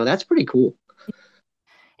that. That's pretty cool.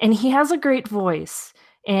 And he has a great voice,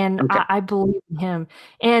 and Okay. I believe in him.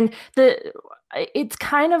 And it's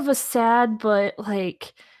kind of a sad but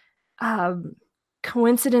like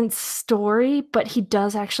coincidence story, but he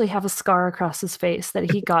does actually have a scar across his face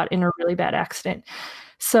that he got in a really bad accident.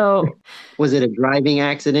 So Was it a driving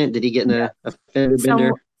accident? Did he get in yeah, a fender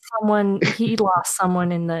bender? someone he lost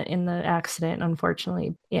someone in the accident,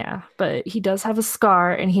 unfortunately. Yeah, but he does have a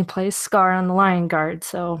scar, and he plays Scar on the Lion Guard.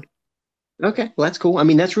 So Okay, well, that's cool. I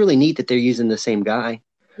mean, that's really neat that they're using the same guy.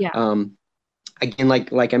 yeah. Um, Again,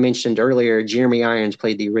 like I mentioned earlier, Jeremy Irons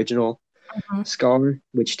played the original Mhm. Scar,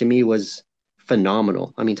 which to me was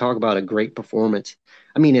phenomenal. I mean, talk about a great performance.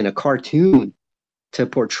 I mean, in a cartoon to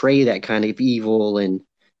portray that kind of evil, and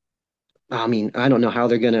I mean, I don't know how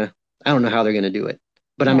they're gonna do it,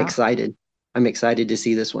 but I'm Yeah. excited. I'm excited to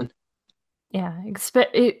see this one. Yeah,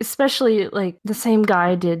 especially like the same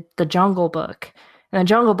guy did the Jungle Book, and the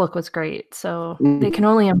Jungle Book was great. So they Mhm. can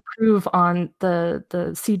only improve on the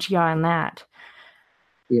CGI on that.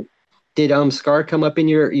 Yeah. Did Scar come up in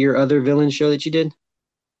your other villain show that you did?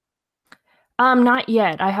 Not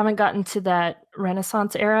yet. I haven't gotten to that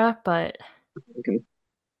Renaissance era, but Okay.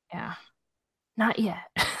 yeah, not yet.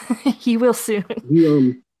 He will soon.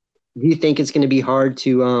 Do you think it's going to be hard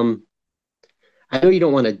to I know you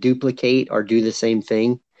don't want to duplicate or do the same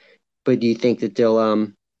thing, but do you think that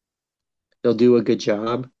they'll do a good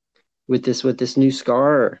job with this new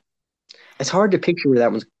Scar? Or it's hard to picture where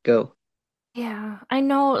that one's go. Yeah, I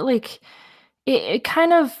know. Like it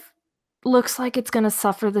kind of looks like it's gonna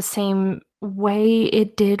suffer the same way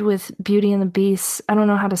it did with Beauty and the Beast. I don't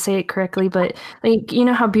know how to say it correctly, but like you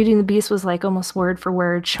know how Beauty and the Beast was like almost word for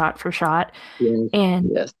word, shot for shot. Yes. And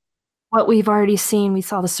Yes. what we've already seen, we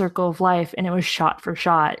saw the Circle of Life and it was shot for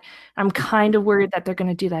shot. I'm kind of worried that they're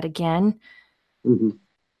gonna do that again. Hmm.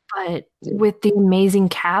 But Yeah. with the amazing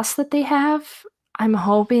cast that they have, I'm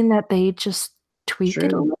hoping that they just tweak it a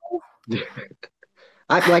Sure. little.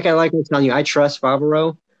 I was telling you, I trust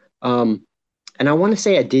Favreau. Um, and I want to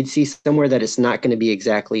say I did see somewhere that it's not going to be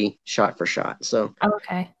exactly shot for shot. So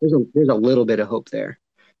Okay. there's a little bit of hope there.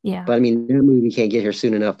 Yeah. But I mean, that movie can't get here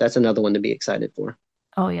soon enough. That's another one to be excited for.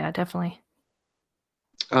 Oh yeah, definitely.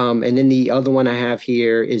 And then the other one I have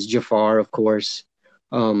here is Jafar, of course,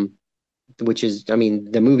 um, which is, I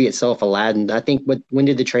mean, the movie itself, Aladdin. I think when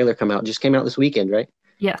did the trailer come out? Just came out this weekend, right?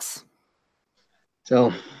 Yes.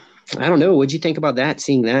 So I don't know. What'd you think about that?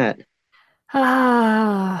 Seeing that?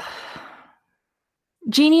 Ah,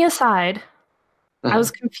 Genie aside, I was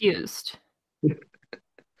Uh-huh. confused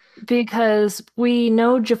because we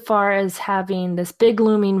know Jafar as having this big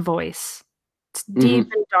looming voice. It's deep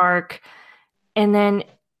Hmm. and dark. And then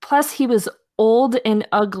plus he was old and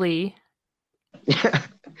ugly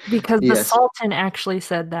because the Yes. Sultan actually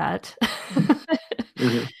said that.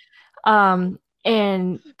 Mhm.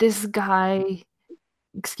 And this guy,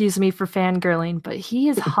 excuse me for fangirling, but he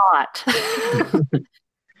is hot. I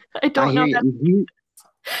I don't hear know you. that.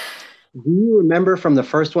 Do you remember from the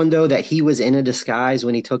first one though that he was in a disguise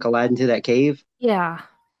when he took Aladdin to that cave? Yeah.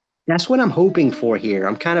 That's what I'm hoping for here.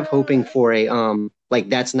 I'm kind of hoping for a like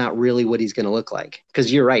that's not really what he's gonna look like.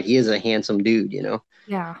 Because you're right, he is a handsome dude, you know.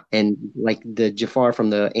 Yeah. And like the Jafar from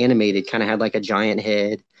the animated kind of had like a giant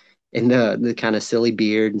head and the kind of silly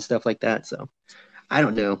beard and stuff like that. So I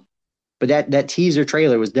don't know. But that teaser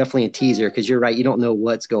trailer was definitely a teaser because you're right, you don't know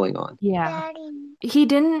what's going on. Yeah. He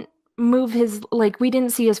didn't move his like we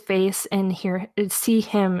didn't see his face and see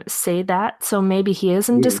him say that. So maybe he is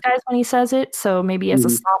in Yeah. disguise when he says it. So maybe he has a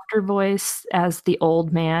Mhm. softer voice as the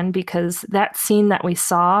old man because that scene that we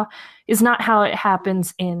saw is not how it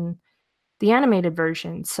happens in the animated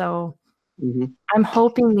version. So Mhm. I'm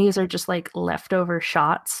hoping these are just like leftover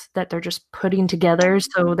shots that they're just putting together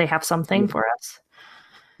so they have something Yeah. for us.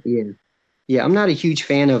 Yeah. Yeah, I'm not a huge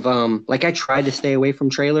fan of like I try to stay away from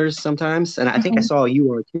trailers sometimes, and I think I Mhm. saw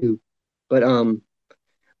you are too. But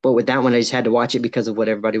but with that one I just had to watch it because of what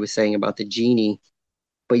everybody was saying about the genie.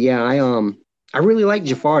 But yeah, I really like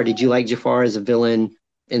Jafar. Did you like Jafar as a villain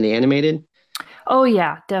in the animated? Oh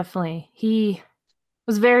yeah, definitely. He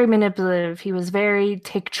was very manipulative. He was very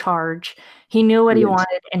take charge. He knew what he Yes.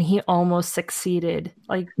 wanted and he almost succeeded.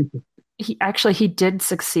 Like he did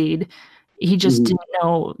succeed. He just Mhm. didn't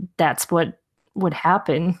know that's what would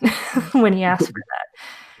happen when he asked for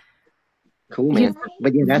Cool, that. He's man.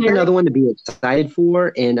 But yeah, that's very another one to be excited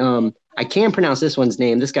for. And I can't pronounce this one's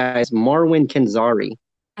name. This guy is Marwan Kenzari.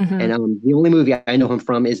 And mhm. the only movie I know him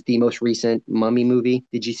from is the most recent Mummy movie.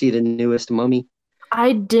 Did you see the newest Mummy?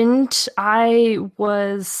 I didn't. I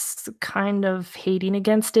was kind of hating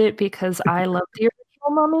against it because I love the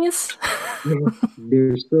original mummies. Yeah.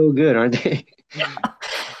 They're so good, aren't they?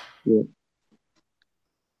 Yeah.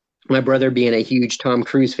 My brother, being a huge Tom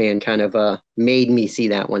Cruise fan, kind of made me see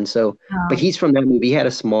that one. So, but Um, he's from that movie. He had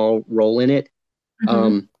a small role in it. mhm.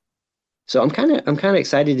 Um, so I'm kind of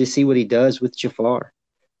excited to see what he does with Jafar.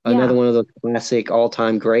 Another Yeah. one of those classic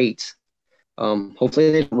all-time greats.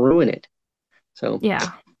 Hopefully they don't ruin it. So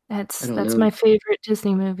Yeah. I don't That's know. my favorite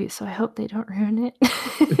Disney movie, so I hope they don't ruin it.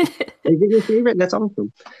 Is it your favorite? That's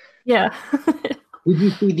awesome. Yeah.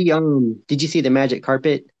 Did you see the magic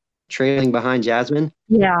carpet trailing behind Jasmine?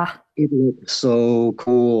 Yeah. It looked so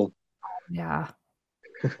cool. Yeah.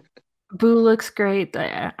 Boo looks great.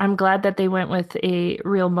 I'm glad that they went with a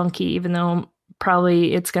real monkey, even though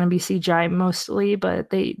probably it's going to be CGI mostly, but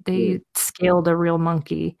Yeah. they scaled a real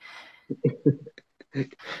monkey.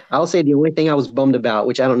 I'll say the only thing I was bummed about,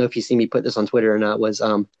 which I don't know if you see me put this on Twitter or not, was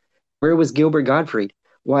where was Gilbert Gottfried?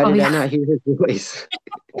 Why Oh did I yeah. not hear his voice?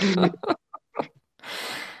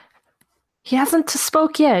 He hasn't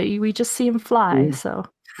spoke yet. We just see him fly, Yeah, so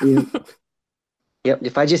yeah. Yep.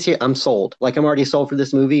 If I just hear, I'm sold. Like I'm already sold for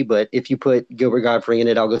this movie, but if you put Gilbert Gottfried in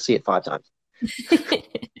it, I'll go see it 5 times.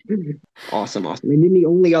 Awesome, awesome. And then the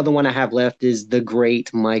only other one I have left is the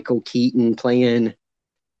great Michael Keaton playing,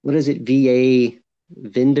 what is it, V.A.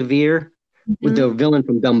 Vendavere, with Mhm. the villain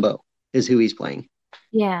from Dumbo is who he's playing.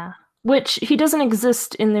 Yeah. Which he doesn't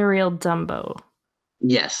exist in the real Dumbo.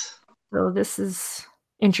 Yes. So this is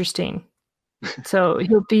interesting. So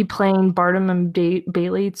he'll be playing Barnum and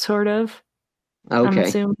Bailey, sort of. I'm Okay. And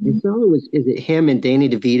assuming. so is it him and Danny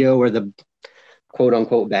DeVito are the quote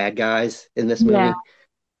unquote bad guys in this Yeah. movie?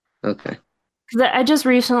 Okay. 'Cause I just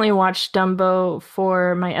recently watched Dumbo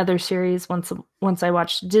for my other series once I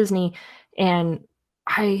watched Disney, and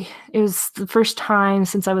I it was the first time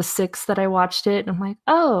since I was 6 that I watched it, and I'm like,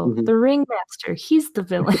 "Oh, Mhm. the Ringmaster, he's the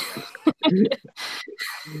villain."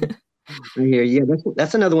 I hear you. Yeah,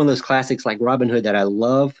 that's another one of those classics like Robin Hood that I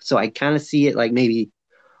love. So I kind of see it like maybe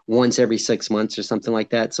once every 6 months or something like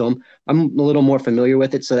that. So I'm a little more familiar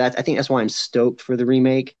with it. So that I think that's why I'm stoked for the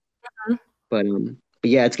remake. But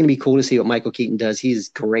yeah, it's gonna be cool to see what Michael Keaton does. He's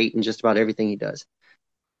great in just about everything he does.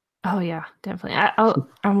 Oh yeah, definitely.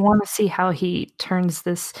 I want to see how he turns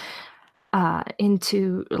this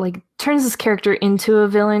into like turns this character into a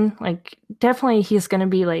villain. Like definitely he's going to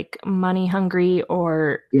be like money hungry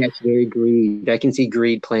or Yeah, it's very Greed. I can see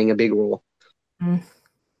Greed playing a big role. mm,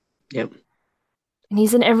 Yep. and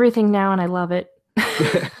he's in everything now and I love it.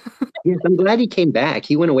 Yes, I'm glad he came back.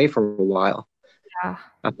 He went away for a while. Yeah.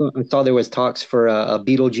 I saw there was talks for a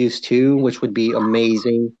Beetlejuice 2, which would be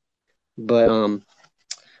amazing. But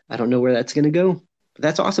I don't know where that's gonna go. But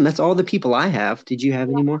that's awesome. That's all the people I have. Did you have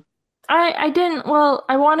any more? I didn't well,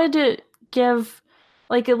 I wanted to give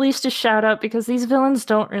like at least a shout out because these villains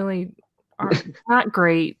don't really are not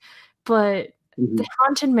great, but the Mhm.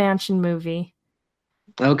 Haunted Mansion movie.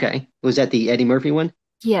 Okay. Was that the Eddie Murphy one?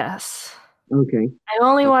 Yes. Okay. I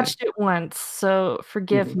only Okay. watched it once, so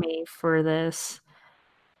forgive Mhm. me for this.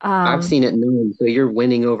 I've Um seen it none, so you're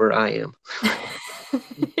winning over I am.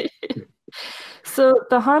 So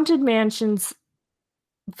the Haunted Mansion's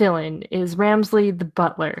villain is Ramsley the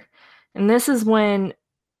Butler. And this is when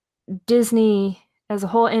Disney as a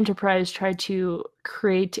whole enterprise tried to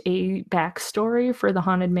create a backstory for the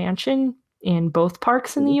Haunted Mansion in both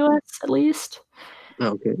parks in the US at least.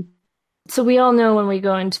 Okay. So we all know when we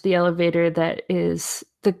go into the elevator that is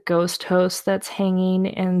the ghost host that's hanging,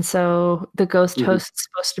 and so the ghost Mhm. host is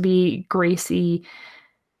supposed to be Gracie.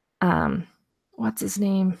 What's his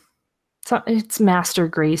name? It's Master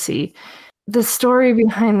Gracie. The story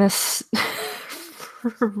behind this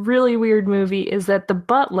really weird movie is that the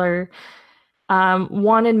butler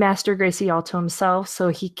wanted Master Gracie all to himself, so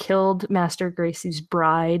he killed Master Gracie's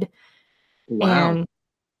bride, Wow. and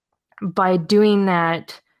by doing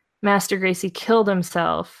that, Master Gracie killed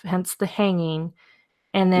himself, hence the hanging,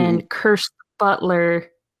 and then cursed the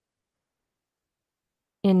butler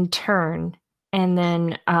in turn, and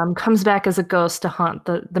then comes back as a ghost to haunt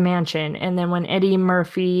the mansion. And then when Eddie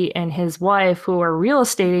Murphy and his wife, who are real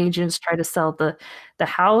estate agents, try to sell the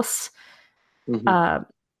house, the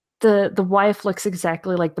wife looks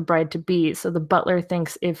exactly like the bride to be. So the butler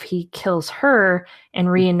thinks if he kills her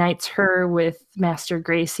and reunites her with Master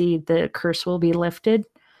Gracie, the curse will be lifted.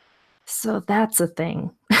 So that's a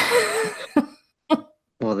thing.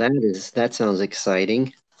 Well, that sounds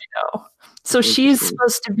exciting. know. So she's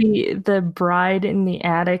supposed to be the bride in the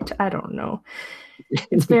attic. I don't know.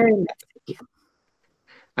 It's very messy.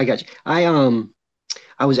 I got you.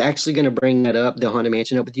 I was actually going to bring that up, the Haunted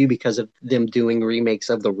Mansion, up with you because of them doing remakes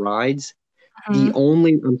of the rides.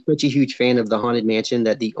 I'm such a huge fan of the Haunted Mansion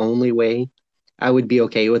that the only way I would be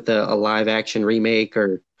okay with a live action remake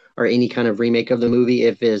or any kind of remake of the movie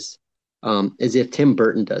is if Tim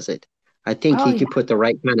Burton does it. I think he could put the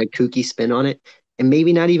right kind of kooky spin on it, and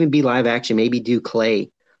maybe not even be live action, maybe do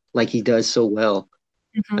clay like he does so well.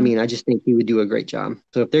 I mean, I just think he would do a great job.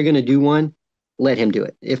 So if they're going to do one, let him do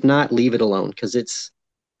it. If not, leave it alone, because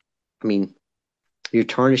you're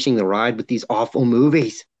tarnishing the ride with these awful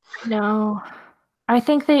movies. No, I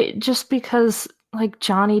think they just because like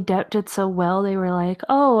Johnny Depp did so well, they were like,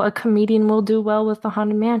 oh, a comedian will do well with the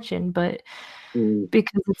Haunted Mansion, but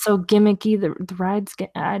because it's so gimmicky, the rides get,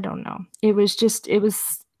 I don't know. It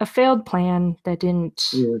was a failed plan that didn't.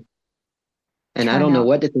 Yeah. And I don't know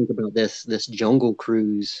what to think about this Jungle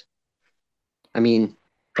Cruise. I mean,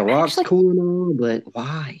 The Rock's cool and all, but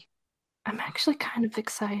why? I'm actually kind of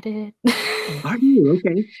excited. Are you?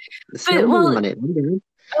 Okay. On it.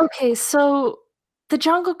 Okay, so the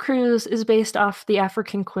Jungle Cruise is based off The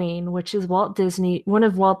African Queen, which is one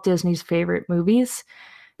of Walt Disney's favorite movies.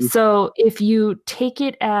 So if you take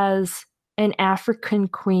it as an African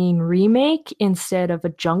Queen remake instead of a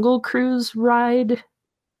Jungle Cruise ride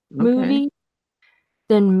movie,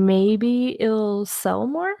 then maybe it'll sell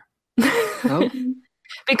more.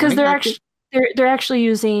 Because they're actually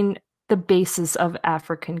using the basis of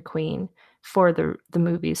African Queen for the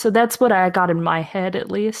movie. So that's what I got in my head, at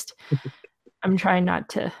least. I'm trying not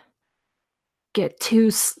to get too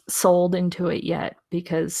sold into it yet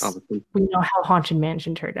because we know how Haunted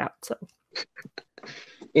Mansion turned out. So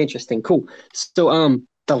interesting, cool. So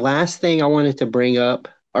the last thing I wanted to bring up,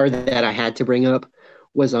 or that I had to bring up,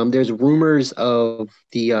 was there's rumors of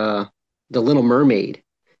the Little Mermaid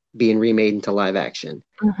being remade into live action.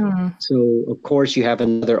 So of course you have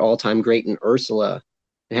another all-time great in Ursula.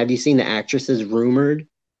 And have you seen the actresses rumored?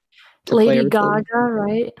 Lady Gaga,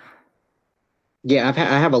 right? Yeah, I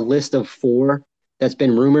have a list of 4 that's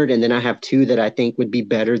been rumored, and then I have 2 that I think would be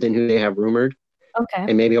better than who they have rumored. Okay.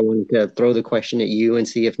 And maybe I wanted to throw the question at you and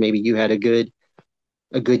see if maybe you had a good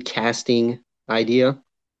casting idea.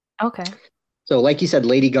 Okay. So like you said,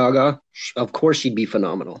 Lady Gaga, of course she'd be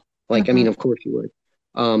phenomenal. Like, I mean, of course you would.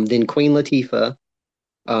 Then Queen Latifah,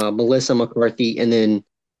 Melissa McCarthy, and then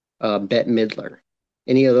Bette Midler.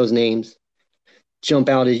 Any of those names jump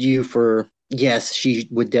out at you for, yes, she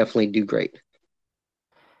would definitely do great?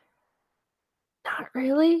 Not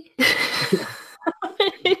really.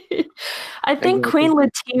 I think Queen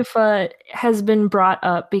Latifah has been brought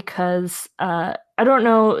up because I don't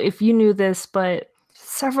know if you knew this, but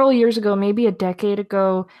several years ago, maybe a decade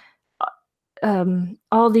ago,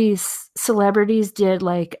 all these celebrities did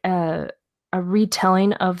like a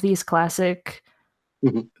retelling of these classic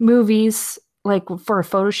movies, like for a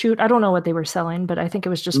photo shoot. I don't know what they were selling, but I think it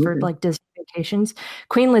was just for like Disney vacations.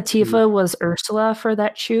 Queen Latifah was Ursula for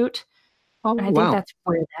that shoot. I think that's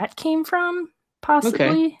where that came from, possibly.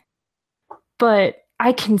 Okay. But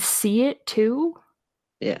I can see it too.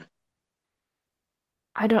 Yeah.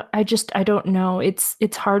 I don't know.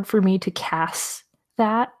 It's hard for me to cast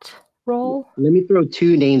that role. Let me throw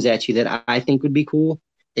 2 names at you that I think would be cool,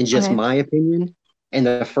 in just my opinion. And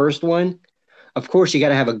the first one, of course, you got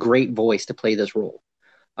to have a great voice to play this role.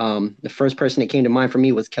 The first person that came to mind for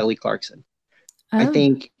me was Kelly Clarkson. I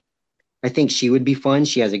think she would be fun.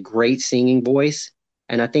 She has a great singing voice,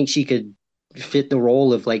 and I think she could fit the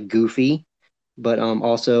role of like goofy, but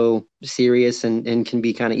also serious and can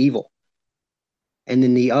be kind of evil. And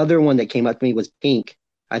then the other one that came up to me was Pink.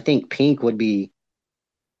 I think Pink would be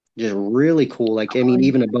just really cool. Like, I mean,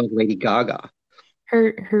 even above Lady Gaga.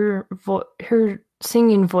 Her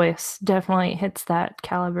singing voice definitely hits that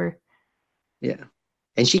caliber. Yeah.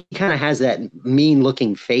 And she kind of has that mean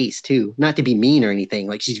looking face too. Not to be mean or anything.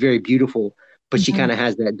 Like, she's very beautiful, but she kind of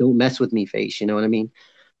has that don't mess with me face. You know what I mean?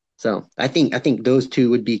 So I think those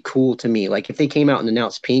two would be cool to me. Like if they came out and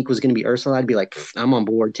announced Pink was going to be Ursula, I'd be like, I'm on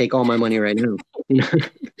board. Take all my money right now.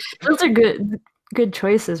 Those are good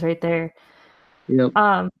choices right there. Yep.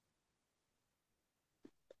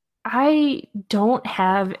 I don't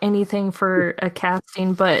have anything for a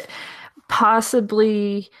casting, but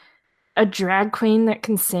possibly a drag queen that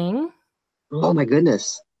can sing. Oh my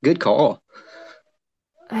goodness. Good call.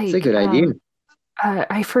 That's a good idea.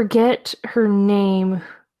 I forget her name.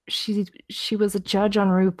 She was a judge on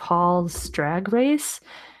RuPaul's Drag Race.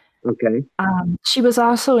 Okay. She was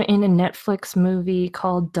also in a Netflix movie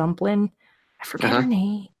called Dumplin'. I forget her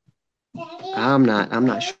name. I'm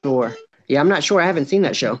not sure. Yeah, I'm not sure. I haven't seen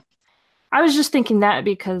that show. I was just thinking that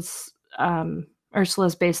because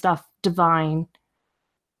Ursula's based off Divine.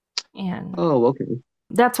 And okay.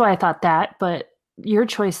 That's why I thought that, but your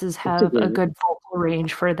choices have a good vocal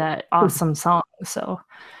range for that awesome song, so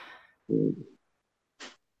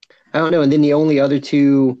I don't know. And then the only other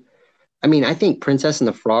two, I mean, I think Princess and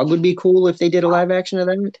the Frog would be cool if they did a live action of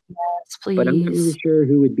that. Yes, please. But I'm not really sure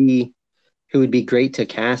who would be great to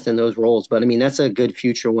cast in those roles. But I mean, that's a good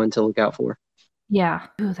future one to look out for. Yeah.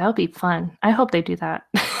 Ooh, that would be fun. I hope they do that.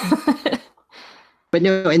 But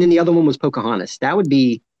no, and then the other one was Pocahontas. That would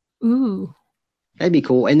be that'd be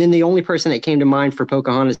cool. And then the only person that came to mind for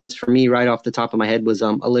Pocahontas for me right off the top of my head was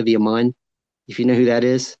Olivia Munn. If you know who that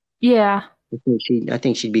is. Yeah. I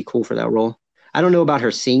think she'd be cool for that role. I don't know about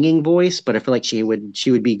her singing voice, but I feel like she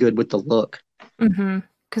would be good with the look. Mm-hmm.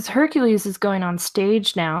 Because Hercules is going on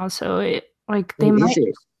stage now, so they might.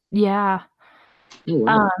 Yeah. Oh,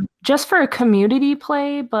 wow. Just for a community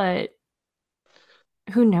play, but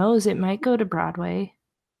who knows? It might go to Broadway.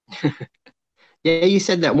 Yeah, you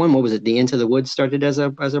said that one. What was it? The Into the Woods started as a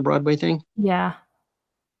Broadway thing. Yeah.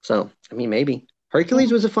 So I mean, maybe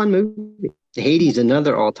Hercules was a fun movie. Hades,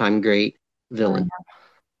 another all-time great villain.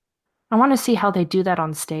 I want to see how they do that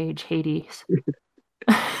on stage, Hades.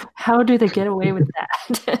 How do they get away with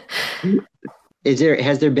that?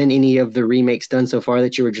 Has there been any of the remakes done so far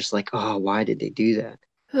that you were just like, oh, why did they do that?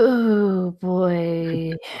 Oh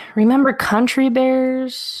boy. Remember Country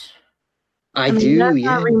Bears? I do, that's yeah.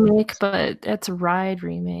 not remake, but that's a ride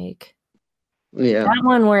remake. Yeah. That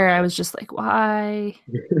one where I was just like, why?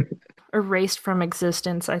 Erased from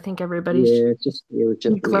existence. I think everybody's it was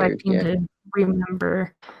just neglecting weird. Yeah. to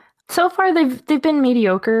remember. So far they've been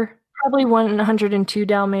mediocre. Probably 102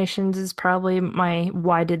 Dalmatians is probably my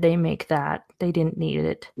why did they make that? They didn't need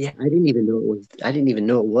it. Yeah, I didn't even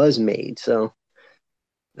know it was made, so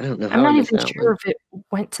I don't know how I'm not I missed even that sure one. if it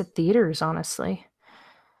went to theaters, honestly.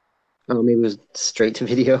 Oh, maybe it was straight to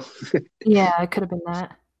video. Yeah, it could have been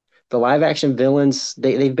that. The live action villains,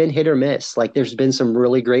 they've been hit or miss. Like there's been some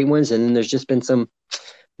really great ones, and then there's just been some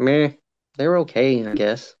meh. They're okay, I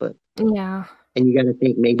guess, but yeah. And you got to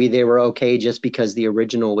think maybe they were okay just because the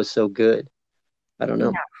original was so good. I don't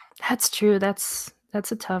know. Yeah, that's true. That's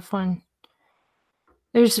a tough one.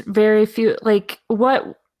 There's very few. Like,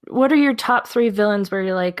 what are your top 3 villains where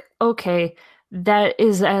you're like, okay, that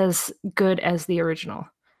is as good as the original?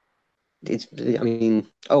 As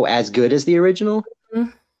good as the original?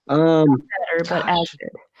 Mm-hmm. Not better, but as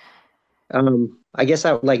good. I guess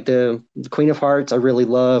I like the Queen of Hearts. I really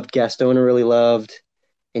loved Gaston. I really loved,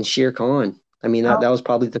 and Shere Khan. I mean, that was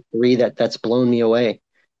probably the 3 that's blown me away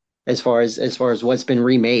as far as what's been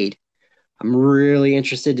remade. I'm really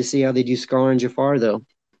interested to see how they do Scar and Jafar, though.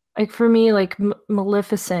 Like for me, like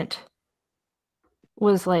Maleficent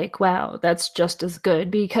was like, wow, that's just as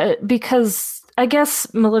good because I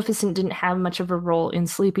guess Maleficent didn't have much of a role in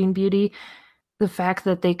Sleeping Beauty. The fact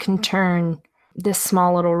that they can turn this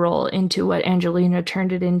small little role into what Angelina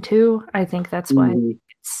turned it into, I think that's why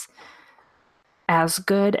it's as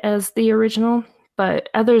good as the original. But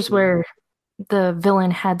others where the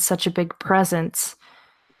villain had such a big presence,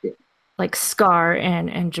 like Scar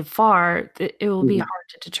and Jafar, it will be hard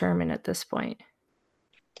to determine at this point.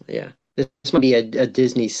 Yeah, this might be a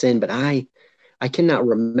Disney sin, but I cannot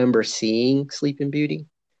remember seeing Sleeping Beauty,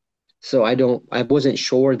 so I wasn't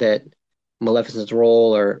sure that Maleficent's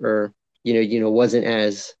role or wasn't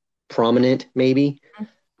as prominent maybe.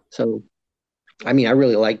 So I mean I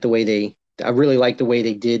really like the way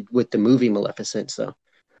they did with the movie Maleficent. So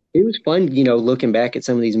it was fun, looking back at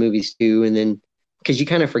some of these movies too, and then because you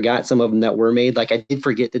kind of forgot some of them that were made. Like I did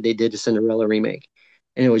forget that they did a Cinderella remake,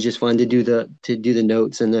 and it was just fun to do the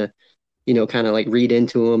notes and the kind of like read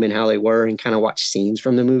into them and how they were and kind of watch scenes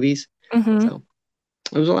from the movies. So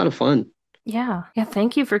it was a lot of fun. Yeah.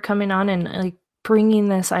 Thank you for coming on and like bringing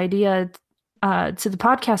this idea to the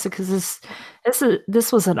podcast because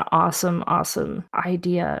this was an awesome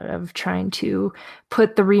idea of trying to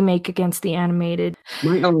put the remake against the animated.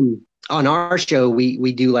 On our show,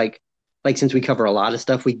 we do like since we cover a lot of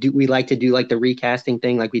stuff, we like to do like the recasting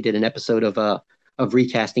thing. Like we did an episode of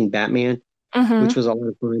recasting Batman, which was a lot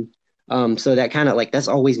of fun. So that kind of like that's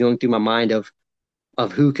always going through my mind of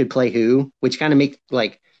who could play who, which kind of makes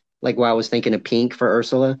like why I was thinking of Pink for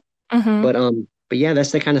Ursula. But yeah,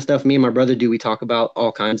 that's the kind of stuff me and my brother do. We talk about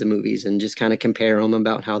all kinds of movies and just kind of compare them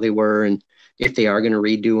about how they were and if they are going to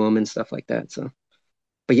redo them and stuff like that. So,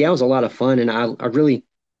 but yeah, it was a lot of fun, and I really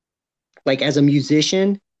like as a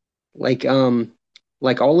musician, like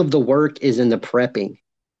all of the work is in the prepping,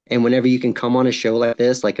 and whenever you can come on a show like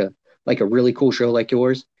this, like a really cool show like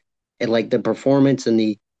yours, and like the performance and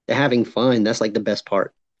the having fun, that's like the best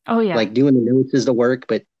part. Oh yeah, like doing the notes is the work,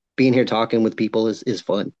 but being here talking with people is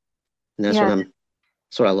fun, and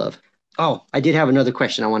that's what I love. Oh, I did have another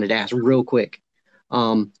question I wanted to ask real quick.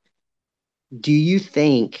 Do you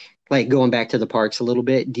think, like going back to the parks a little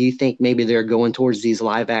bit, do you think maybe they're going towards these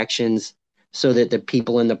live actions so that the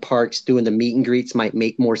people in the parks doing the meet and greets might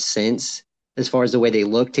make more sense as far as the way they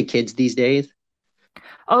look to kids these days?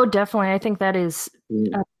 Oh, definitely. I think that is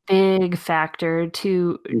a big factor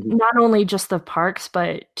to not only just the parks,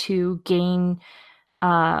 but to gain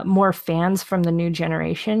more fans from the new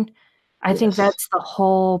generation. I think that's the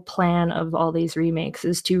whole plan of all these remakes,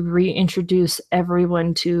 is to reintroduce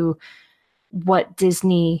everyone to what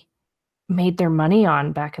Disney made their money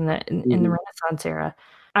on back in the Renaissance era.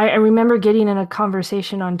 I remember getting in a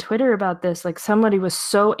conversation on Twitter about this. Like somebody was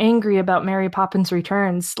so angry about Mary Poppins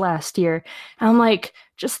Returns last year. And I'm like,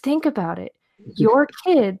 just think about it. Your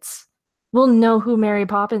kids will know who Mary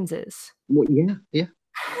Poppins is. Well, yeah.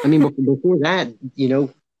 I mean, before that,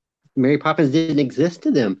 Mary Poppins didn't exist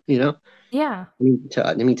to them, Yeah. I mean,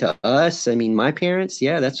 to us, my parents,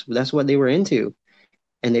 that's what they were into,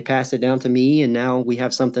 and they passed it down to me, and now we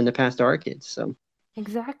have something to pass to our kids. So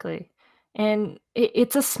exactly, and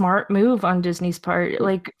it's a smart move on Disney's part.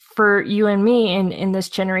 Like for you and me, in this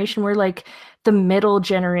generation, we're like the middle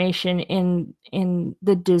generation in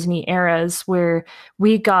the Disney eras, where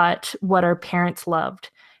we got what our parents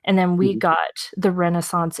loved, and then we got the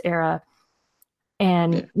Renaissance era.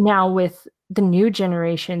 And now with the new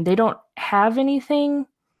generation, they don't have anything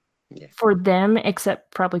for them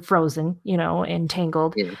except probably Frozen, and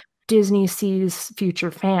Tangled. Yeah. Disney sees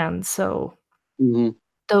future fans. So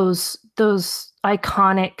those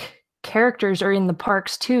iconic characters are in the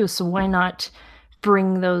parks too. So why not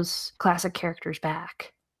bring those classic characters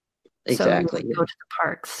back? Exactly. So go to the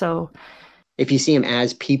parks. So if you see them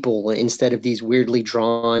as people instead of these weirdly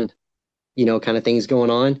drawn, kind of things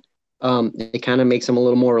going on, it kind of makes them a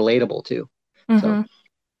little more relatable too. So,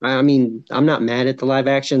 I'm not mad at the live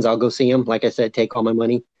actions. I'll go see them. Like I said, take all my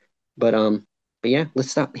money. But yeah, let's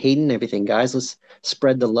stop hating everything, guys. Let's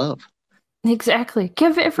spread the love. Exactly.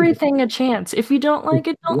 Give everything a chance. If you don't like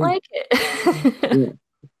it, don't like it.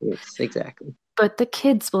 Yes, exactly. But the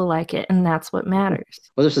kids will like it, and that's what matters.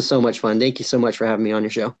 Well, this was so much fun. Thank you so much for having me on your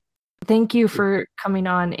show. Thank you for coming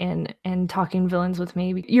on and talking villains with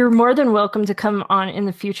me. You're more than welcome to come on in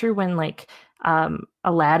the future when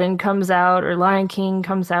Aladdin comes out or Lion King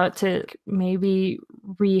comes out, to maybe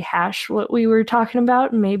rehash what we were talking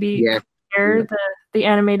about, and maybe compare the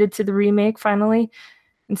animated to the remake finally,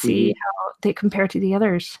 and see how they compare to the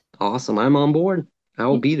others. Awesome. I'm on board. I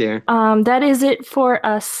will be there. That is it for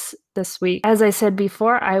us this week. As I said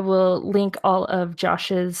before, I will link all of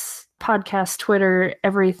Josh's podcast, Twitter,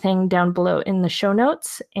 everything down below in the show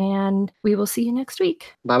notes, and we will see you next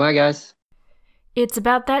week. Bye-bye, guys. It's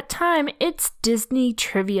about that time. It's Disney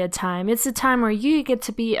trivia time. It's a time where you get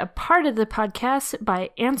to be a part of the podcast by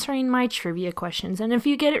answering my trivia questions. And if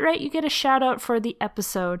you get it right, you get a shout out for the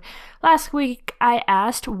episode. Last week, I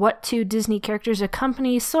asked what two Disney characters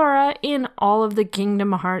accompany Sora in all of the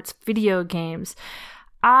Kingdom Hearts video games.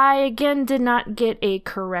 I, again, did not get a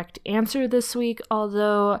correct answer this week,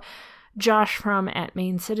 although Josh from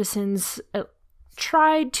 @MainCitizens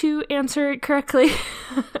tried to answer it correctly.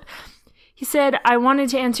 He said, I wanted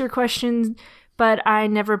to answer your question, but I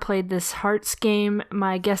never played this Hearts game.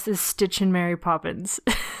 My guess is Stitch and Mary Poppins.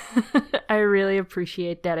 I really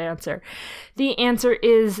appreciate that answer. The answer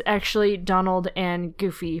is actually Donald and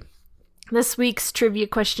Goofy. This week's trivia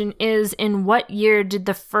question is, in what year did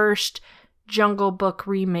the first Jungle Book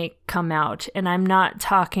remake come out? And I'm not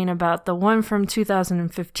talking about the one from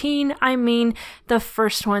 2015. I mean the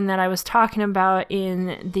first one that I was talking about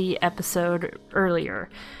in the episode earlier.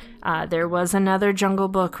 There was another Jungle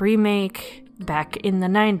Book remake back in the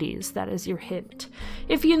 90s. That is your hint.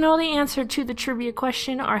 If you know the answer to the trivia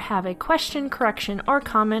question or have a question, correction, or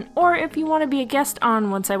comment, or if you want to be a guest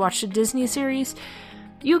on Once I Watched a Disney Series,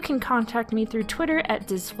 you can contact me through Twitter at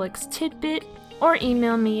DisFlixTidbit or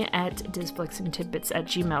email me at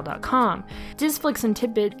disflixandtidbits@gmail.com. Disflix and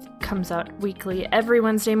Tidbit comes out weekly every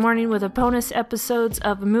Wednesday morning with a bonus episodes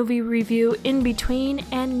of a movie review in between,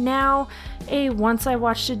 and now a Once I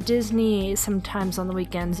Watched a Disney sometimes on the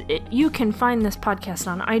weekends. You can find this podcast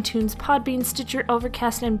on iTunes, Podbean, Stitcher,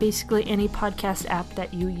 Overcast, and basically any podcast app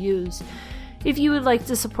that you use. If you would like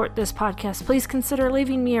to support this podcast, please consider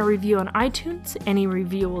leaving me a review on iTunes. Any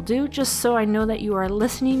review will do, just so I know that you are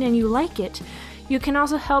listening and you like it. You can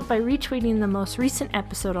also help by retweeting the most recent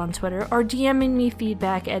episode on Twitter or DMing me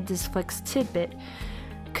feedback at DisflixTidbit.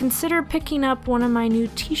 Consider picking up one of my new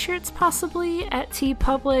t-shirts possibly at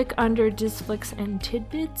TeePublic under Disflix and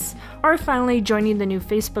Tidbits, or finally joining the new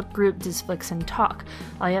Facebook group Disflix and Talk.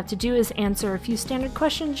 All you have to do is answer a few standard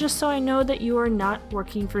questions just so I know that you are not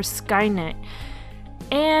working for Skynet.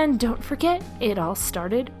 And don't forget, it all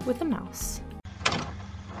started with a mouse.